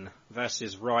Yedlin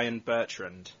versus Ryan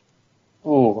Bertrand.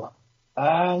 Ooh.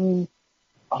 I'd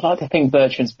like to think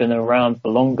Bertrand's been around for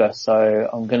longer, so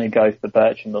I'm going to go for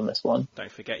Bertrand on this one.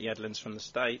 Don't forget Yedlin's from the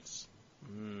States.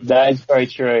 That is very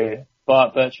true.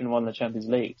 But Bertrand won the Champions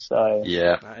League, so...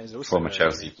 Yeah, that is also former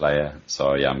Chelsea player.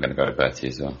 So yeah, I'm going to go Bertie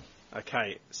as well.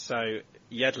 Okay, so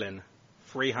Yedlin,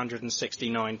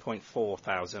 369.4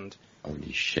 thousand.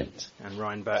 Holy shit. And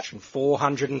Ryan Bertrand,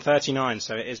 439,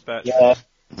 so it is Bertrand. Yeah.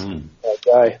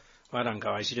 Okay. Well done,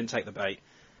 guys. You didn't take the bait.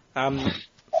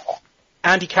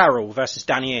 Andy Carroll versus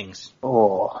Danny Ings.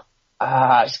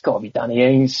 It's got to be Danny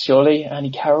Ings, surely.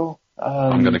 Andy Carroll.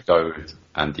 I'm going to go with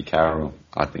Andy Carroll.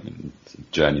 I think it's a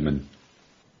journeyman.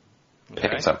 Okay.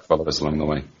 Picked up followers along the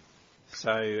way.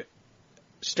 So,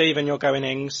 Stephen, you're going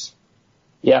Ings.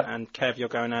 Yeah. And Kev, you're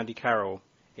going Andy Carroll.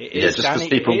 It is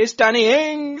Danny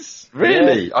Ings!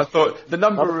 Really? Yeah. I thought the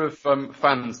number of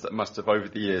fans that must have over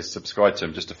the years subscribed to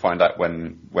him just to find out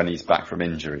when he's back from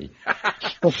injury.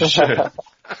 I'll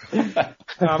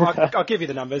give you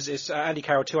the numbers. It's Andy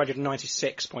Carroll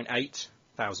 296.8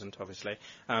 thousand, obviously,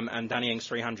 and Danny Ings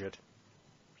 300.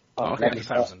 Okay.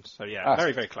 1,000. So yeah,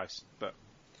 very, very close. But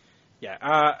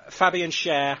yeah, Fabian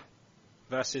Schär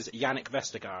versus Yannick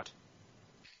Vestergaard.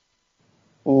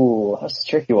 Ooh, that's a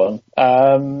tricky one.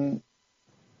 I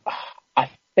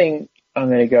think I'm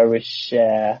going to go with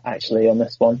Schär actually on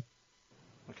this one.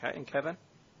 Okay, and Kevin?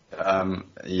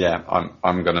 Yeah,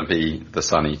 I'm going to be the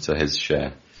Sonny to his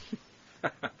Schär.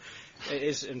 It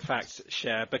is, in fact,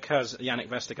 Schär, because Yannick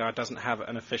Vestergaard doesn't have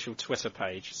an official Twitter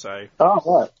page, so... Oh,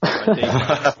 right.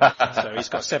 So he's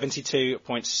got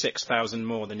 72.6 thousand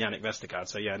more than Yannick Vestergaard,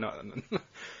 so yeah, not...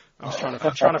 I was trying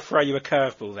to throw you a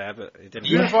curveball there, but it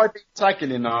didn't work. Who have I been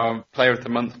tagging in our Player of the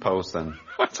Month polls then?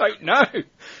 I don't know.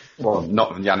 Well,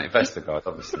 not Yannick Vestergaard,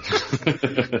 obviously.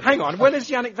 Hang on, when has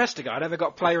Yannick Vestergaard ever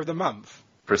got Player of the Month?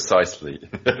 Precisely.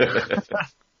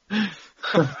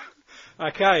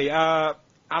 Okay,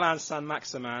 Alain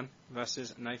Saint-Maximin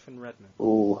versus Nathan Redmond.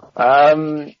 Ooh,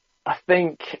 I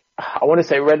think, I want to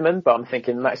say Redmond, but I'm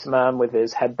thinking Maximin with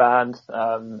his headband,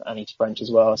 and his French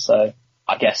as well, so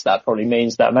I guess that probably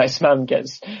means that Maximin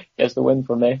gets the win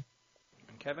from me.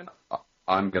 And Kevin?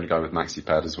 I'm going to go with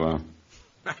MaxiPad as well.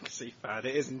 MaxiPad,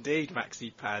 it is indeed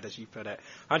MaxiPad, as you put it.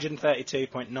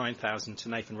 132.9 thousand to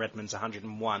Nathan Redmond's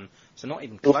 101, so not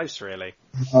even close, really.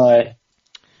 Aye.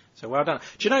 So well done.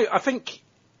 Do you know, I think,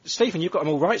 Stephen, you've got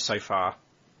them all right so far.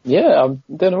 Yeah, I'm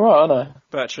doing alright, aren't I?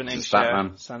 Bertrand, Ings,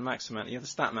 Saint-Maximin. You're the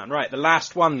stat man. Right, the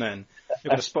last one then.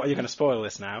 You're going to spoil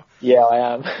this now. Yeah,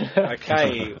 I am.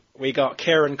 Okay, we got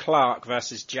Kieran Clark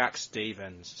versus Jack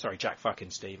Stevens. Sorry, Jack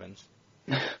fucking Stevens.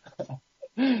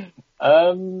 Again,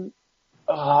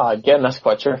 that's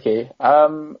quite tricky.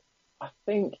 I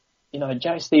think,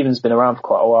 Jack Stevens has been around for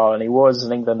quite a while, and he was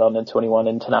an England under-21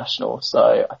 international,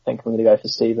 so I think I'm going to go for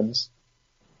Stevens.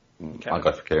 Okay. I'll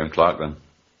go for Kieran Clark then.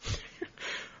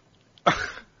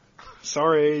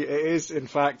 Sorry, it is, in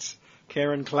fact,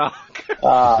 Kieran Clark.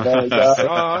 There we go.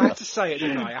 I had to say it,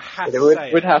 didn't I? I had to say it.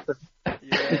 It would happen.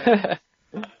 Yeah.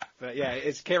 But yeah,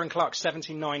 it's Kieran Clark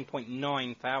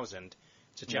 79.9 thousand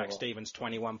to Jack Stevens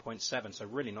 21.7, so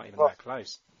really not even that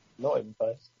close. Not even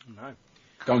close. No.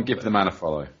 Go and give the man a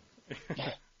follow.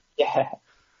 Yeah.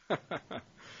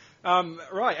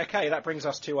 Right, okay, that brings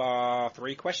us to our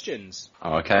 3 questions.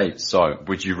 Okay, so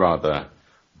would you rather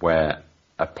wear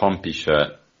a Pompey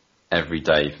shirt every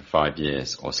day for 5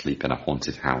 years or sleep in a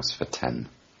haunted house for 10?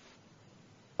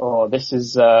 Oh, this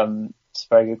is it's a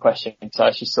very good question, because I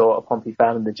actually saw a Pompey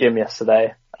fan in the gym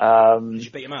yesterday. Did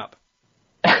you beat him up?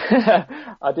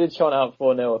 I did chant out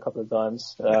 4-0 a couple of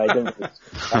times.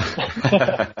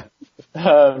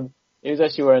 He was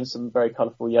actually wearing some very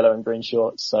colourful yellow and green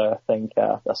shorts, so I think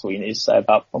that's what you need to say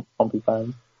about Pompey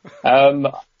fans.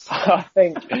 I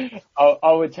think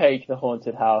I would take the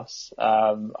haunted house.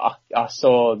 I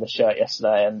saw the shirt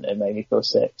yesterday and it made me feel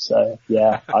sick, so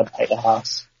yeah, I'd take the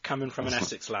house. coming from an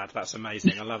Essex lad. That's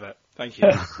amazing. I love it. Thank you.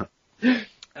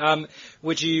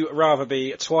 Would you rather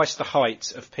be twice the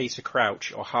height of Peter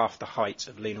Crouch or half the height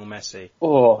of Lionel Messi?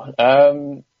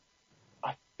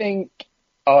 I think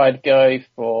I'd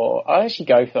actually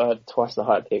go for twice the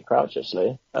height of Peter Crouch,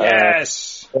 actually.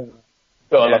 Yes!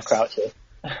 Gotta love Crouch here.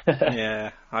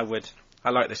 Yeah, I would. I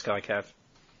like this guy, Kev.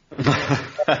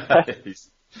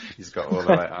 He's got all the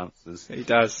right answers. He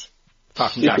does.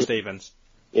 Apart from Jack Stevens.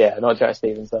 Yeah, not Jack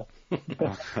Stevens, though.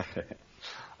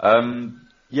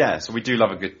 Yeah, so we do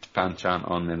love a good fan chant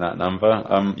on in that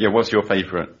number. Yeah, what's your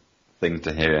favourite thing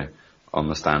to hear on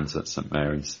the stands at St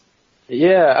Mary's?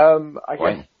 Yeah, I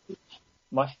guess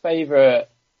my favourite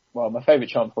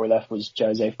chant before we left was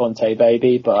Jose Fonte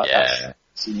Baby, but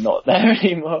that's not there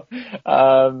anymore.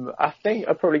 I think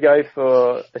I'd probably go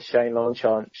for the Shane Long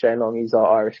chant. Shane Long, he's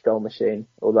our Irish goal machine,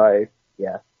 although,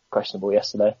 questionable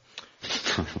yesterday.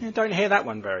 You don't hear that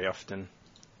one very often.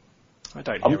 I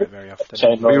don't hear it very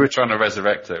often. We were trying to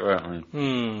resurrect it, weren't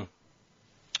we?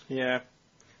 Yeah.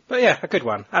 But yeah, a good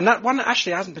one. And that one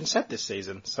actually hasn't been said this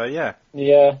season, so yeah.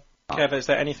 Yeah. Kev, is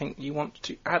there anything you want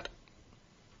to add?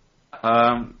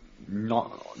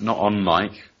 Not on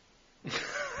mic.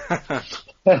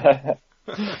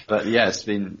 But yeah, it's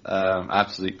been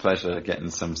absolute pleasure getting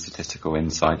some statistical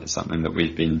insight. It's something that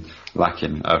we've been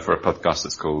lacking for a podcast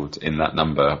that's called In That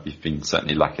Number. We've been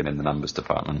certainly lacking in the numbers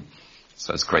department.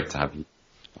 So it's great to have you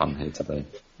on here today.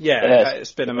 Yeah,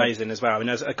 it's been amazing as well. I mean,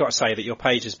 I've got to say that your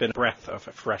page has been a breath of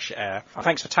fresh air.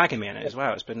 Thanks for tagging me in it as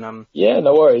well. It's been yeah,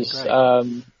 no worries.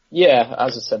 Yeah,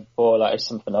 as I said before, it's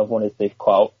something I've wanted to do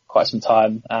for quite some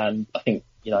time, and I think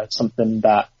it's something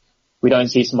that we don't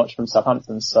see so much from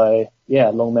Southampton. So yeah,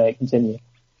 long may it continue.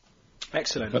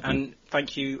 Excellent, and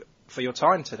thank you for your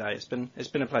time today. It's been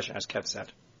a pleasure, as Kev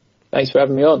said. Thanks for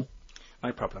having me on.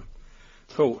 No problem.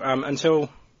 Cool. Until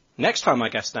next time, I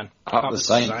guess then. Up the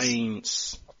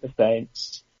Saints. The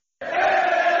Saints.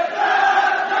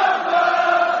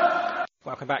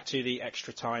 Welcome back to the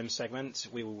extra time segment.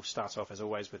 We will start off as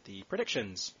always with the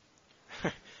predictions.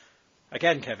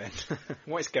 Again, Kevin,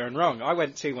 what is going wrong? I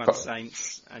went 2-1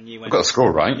 Saints and you went... Got the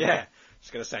score right. Yeah. I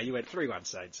was going to say, you went 3-1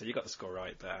 Saints, so you got the score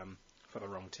right, but for the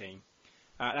wrong team.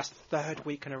 That's the third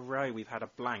week in a row we've had a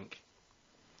blank.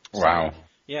 So, wow.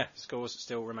 Yeah, scores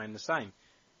still remain the same.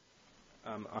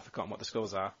 I've forgotten what the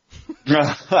scores are.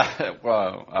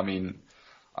 Well, I mean,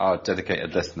 our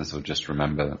dedicated listeners will just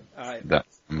remember that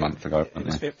a month ago. It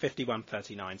was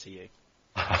 51-39 to you.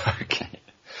 Okay.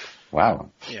 Wow.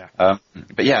 Yeah.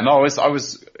 But yeah, no, that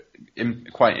was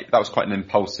quite an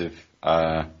impulsive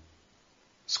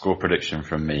score prediction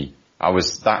from me. I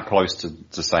was that close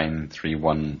to saying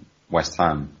 3-1 West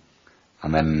Ham,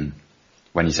 and then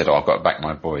when he said, "Oh, I've got to back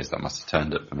my boys," that must have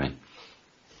turned it for me.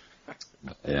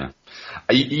 But, yeah.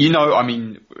 I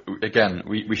mean, again,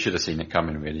 we should have seen it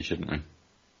coming, really, shouldn't we?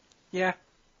 Yeah.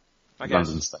 I guess.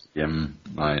 London Stadium,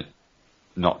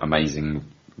 not amazing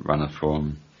run of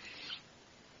form.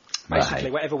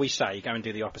 Basically, whatever we say, go and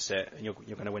do the opposite, and you're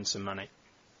going to win some money.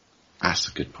 That's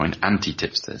a good point.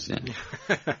 Anti-tipsters, yeah.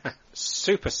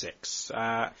 Super 6.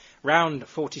 Round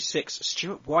 46,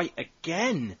 Stuart White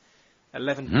again.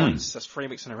 11 points. That's 3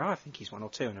 weeks in a row. I think he's 1 or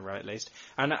 2 in a row at least.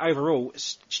 And overall,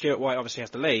 Stuart White obviously has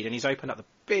the lead, and he's opened up the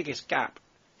biggest gap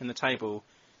in the table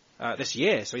this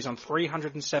year. So he's on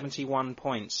 371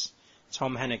 points.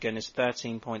 Tom Hennigan is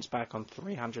 13 points back on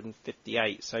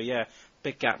 358. So yeah,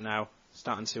 big gap now.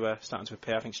 Starting to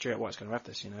appear. I think Stuart White's going to have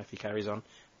this, if he carries on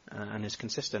and is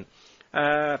consistent.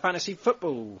 Fantasy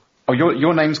football. Oh,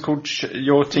 your name's called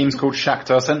your team's called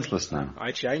Shakhtar Centralist now.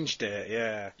 I changed it.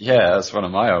 Yeah. Yeah, that's one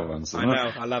of my old ones. I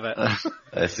know. I love it.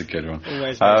 That's a good one.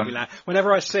 Always makes me laugh.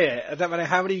 Whenever I see it, I don't matter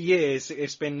how many years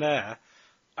it's been there,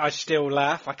 I still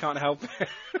laugh. I can't help it.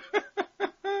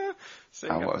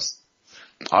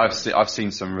 I've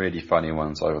seen some really funny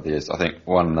ones over the years. I think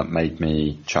one that made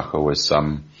me chuckle was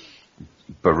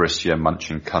Borussia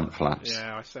munching cunt flaps.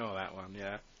 Yeah, I saw that one.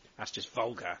 Yeah, that's just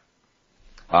vulgar.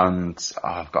 And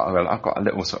I've got a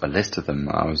little sort of list of them.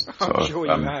 I was you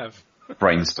have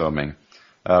brainstorming.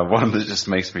 One that just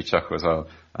makes me chuckle as well.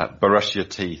 Borussia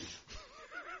teeth.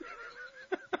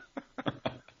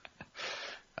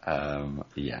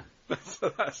 Yeah.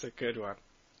 That's a good one.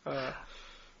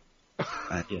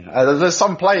 There's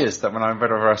some players that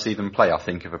whenever I see them play, I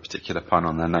think of a particular pun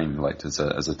on their name, like as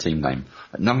a team name.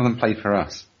 But none of them played for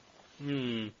us.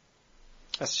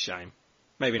 That's a shame.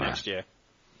 Maybe next year.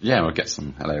 Yeah, we'll get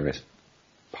some hilarious,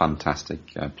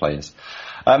 puntastic players.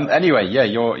 Anyway, yeah,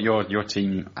 your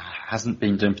team hasn't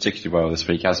been doing particularly well this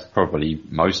week, as probably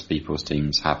most people's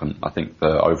teams haven't. I think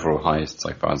the overall highest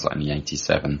so far is only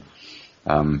 87.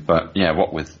 But yeah,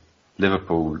 what with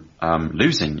Liverpool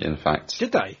losing, in fact.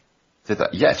 Did they? Did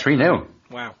that? Yeah, 3-0.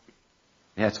 Wow.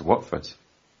 Yeah, to Watford.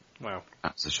 Wow.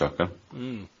 That's a shocker.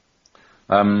 Mm.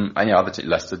 And yeah, other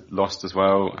Leicester lost as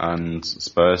well, and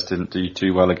Spurs didn't do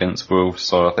too well against Wolves.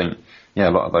 So I think, yeah,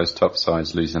 a lot of those top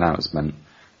sides losing out has meant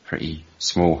pretty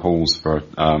small hauls for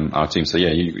our team. So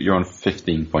yeah, you're on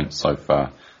 15 points so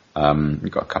far.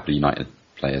 You've got a couple of United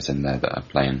players in there that are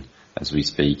playing as we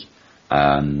speak.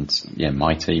 And yeah,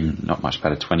 my team, not much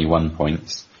better, 21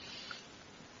 points.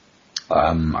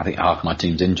 I think half my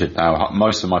team's injured now.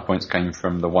 Most of my points came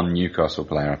from the one Newcastle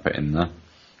player I put in there.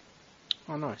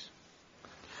 Oh, nice.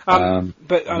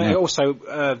 But I mean, also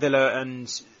Villa and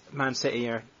Man City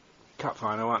are cup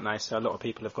final, aren't they? So a lot of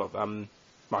people have got. Well,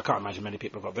 I can't imagine many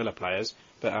people have got Villa players.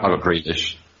 But I've got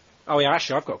Grealish. Oh yeah,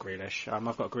 actually I've got Grealish.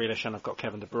 I've got Grealish and I've got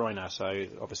Kevin De Bruyne. So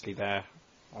obviously they're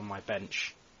on my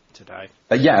bench today.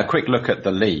 Yeah, a quick look at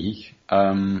the league.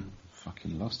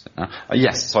 Fucking lost it now.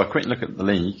 Yes, so a quick look at the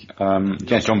league.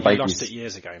 Yeah, John Bailey lost it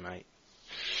years ago, mate.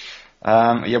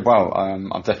 Yeah, well, I'm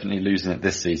definitely losing it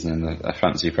this season in the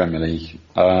Fantasy Premier League.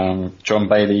 John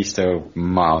Bailey still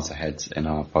miles ahead in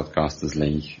our podcasters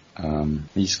league.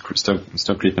 He's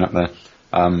still creeping up there.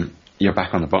 You're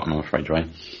back on the bottom, I'm afraid, Ray.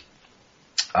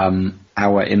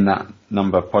 Our In That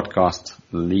Number podcast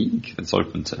league that's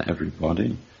open to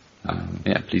everybody.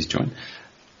 Yeah, please join.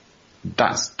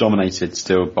 That's dominated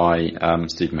still by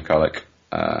Steve McCulloch.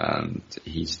 And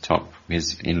he's top.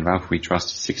 He's in Ralph We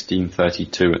Trust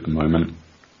 1632 at the moment.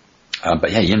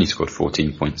 But yeah, he only scored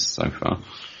 14 points so far.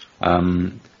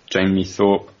 Jamie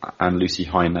Thorpe and Lucy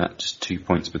Hynett, just 2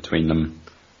 points between them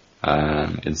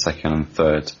in second and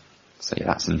third. So yeah,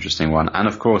 that's an interesting one. And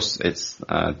of course, it's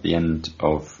the end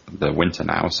of the winter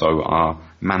now, so our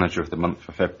manager of the month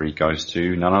for February goes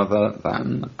to none other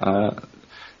than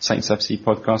Saints FC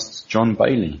Podcast's John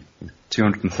Bailey, with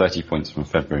 230 points from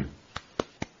February.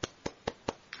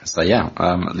 So yeah,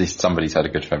 at least somebody's had a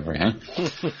good February,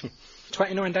 eh?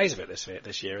 29 days of it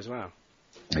this year as well.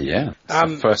 Yeah.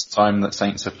 It's the first time that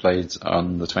Saints have played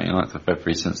on the 29th of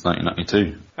February since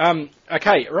 1992.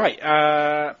 Okay,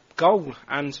 right. Goal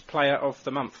and player of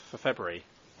the month for February.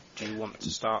 Do you want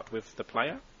to start with the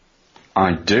player?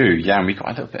 I do, yeah, and we got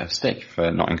a little bit of stick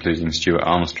for not including Stuart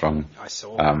Armstrong. I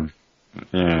saw.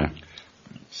 Yeah.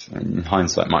 In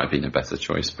hindsight, might have been a better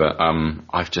choice, but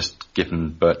I've just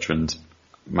given Bertrand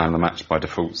man of the match by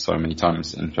default so many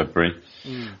times in February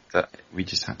that we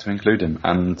just had to include him.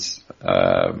 And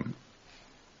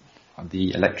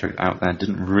the electorate out there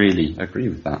didn't really agree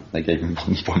with that. They gave him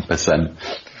 1%.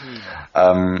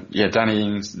 Yeah, Danny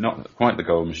Ings, not quite the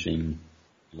goal machine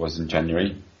he was in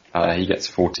January. He gets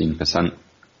 14%.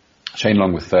 Shane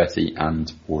Long with 30,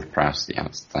 and Ward Prowse, the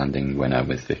outstanding winner,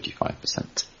 with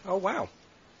 55%. Oh, wow.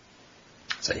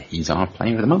 So he's our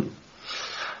player of the month.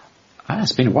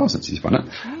 It's been a while since he's won it.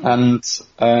 And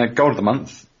goal of the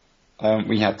month,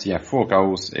 we had 4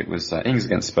 goals. It was Ings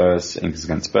against Spurs, Ings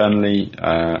against Burnley,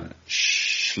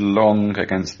 Schlong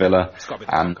against Villa. It's got to be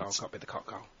the Cock goal. It's got to be the Cock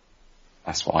goal.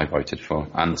 That's what I voted for.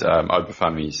 And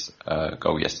Obafemi's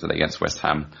goal yesterday against West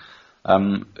Ham.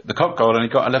 The Cock goal only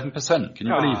got 11%. Can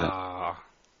you believe it?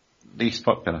 Least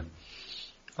popular.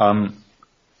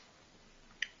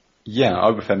 Yeah,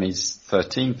 Obafemi's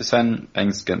 13%,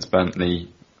 Ings against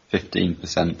Burnley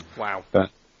 15%. Wow. But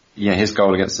yeah, his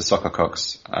goal against the Soccer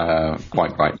Cocks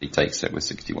quite rightly takes it with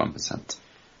 61%.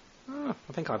 I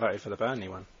think I voted for the Burnley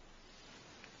one.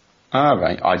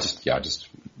 Right. I just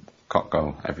Cock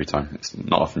goal every time. It's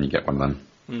not often you get one of them.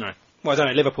 No. Well, I don't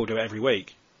know, Liverpool do it every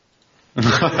week. They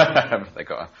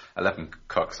got 11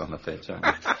 Cocks on the pitch,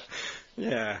 haven't they?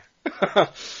 Yeah.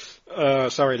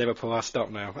 Sorry, Liverpool, I'll stop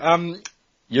now.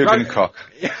 Jürgen Koch.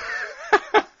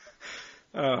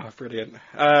 Oh, brilliant.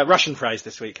 Russian phrase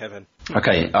this week, Kevin.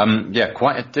 Okay, yeah,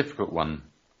 quite a difficult one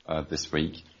this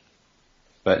week.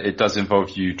 But it does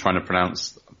involve you trying to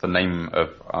pronounce the name of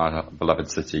our beloved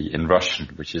city in Russian,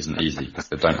 which isn't easy because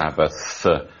they don't have a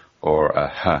th or a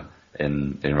h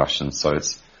in Russian. So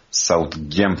it's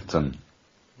Southampton.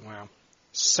 Wow.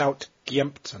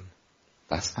 Southampton.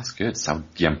 That's good.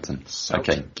 Southampton.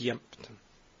 Okay. Southampton.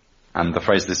 And the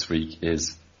phrase this week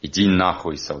is Иди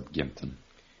нахуй, Southampton.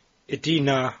 Иди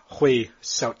нахуй,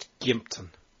 Southampton.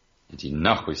 Иди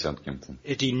нахуй, Southampton.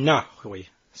 Иди нахуй,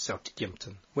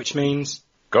 Southampton. Which means...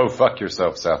 Go fuck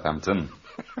yourself, Southampton.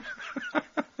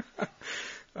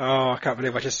 Oh, I can't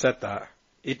believe I just said that.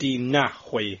 Иди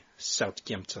нахуй,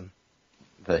 Southampton.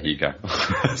 There you go.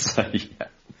 So, yeah.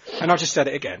 And I just said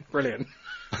it again. Brilliant.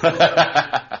 It's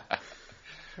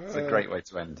a great way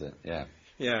to end it, yeah.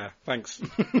 Yeah, thanks.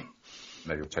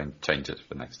 Maybe we'll change it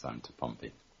for next time to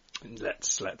Pompey.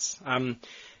 Let's.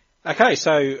 Okay,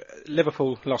 so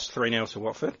Liverpool lost 3-0 to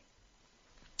Watford.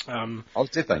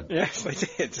 Did they? Yes, they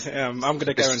did. I'm going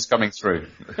to go. This is coming through.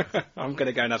 I'm going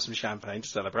to go and have some champagne to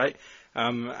celebrate.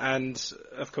 And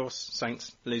of course,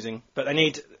 Saints losing, but they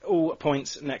need all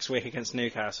points next week against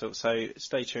Newcastle. So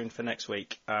stay tuned for next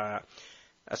week.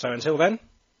 So until then,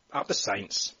 up the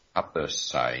Saints. Up the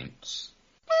Saints.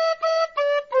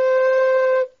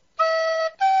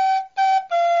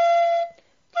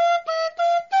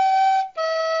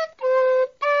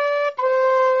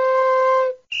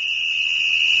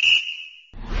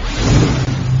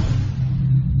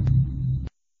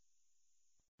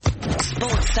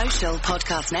 Social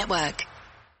Podcast Network.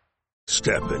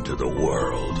 Step into the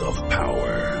world of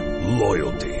power,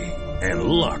 loyalty, and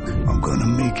luck. I'm gonna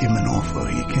make him an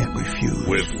offer he can't refuse.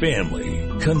 With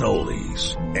family,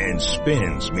 cannolis, and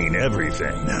spins mean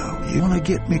everything. Now, you wanna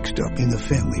get mixed up in the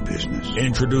family business.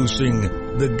 Introducing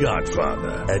The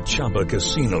Godfather at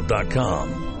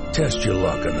ChumbaCasino.com. Test your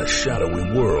luck in the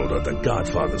shadowy world of The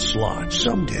Godfather slot.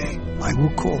 Someday, I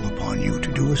will call upon you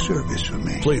to do a service for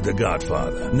me. Play The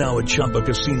Godfather, now at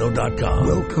ChumbaCasino.com.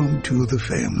 Welcome to the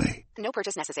family. No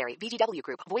purchase necessary. VGW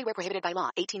Group. Void where prohibited by law.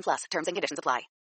 18+. Terms and conditions apply.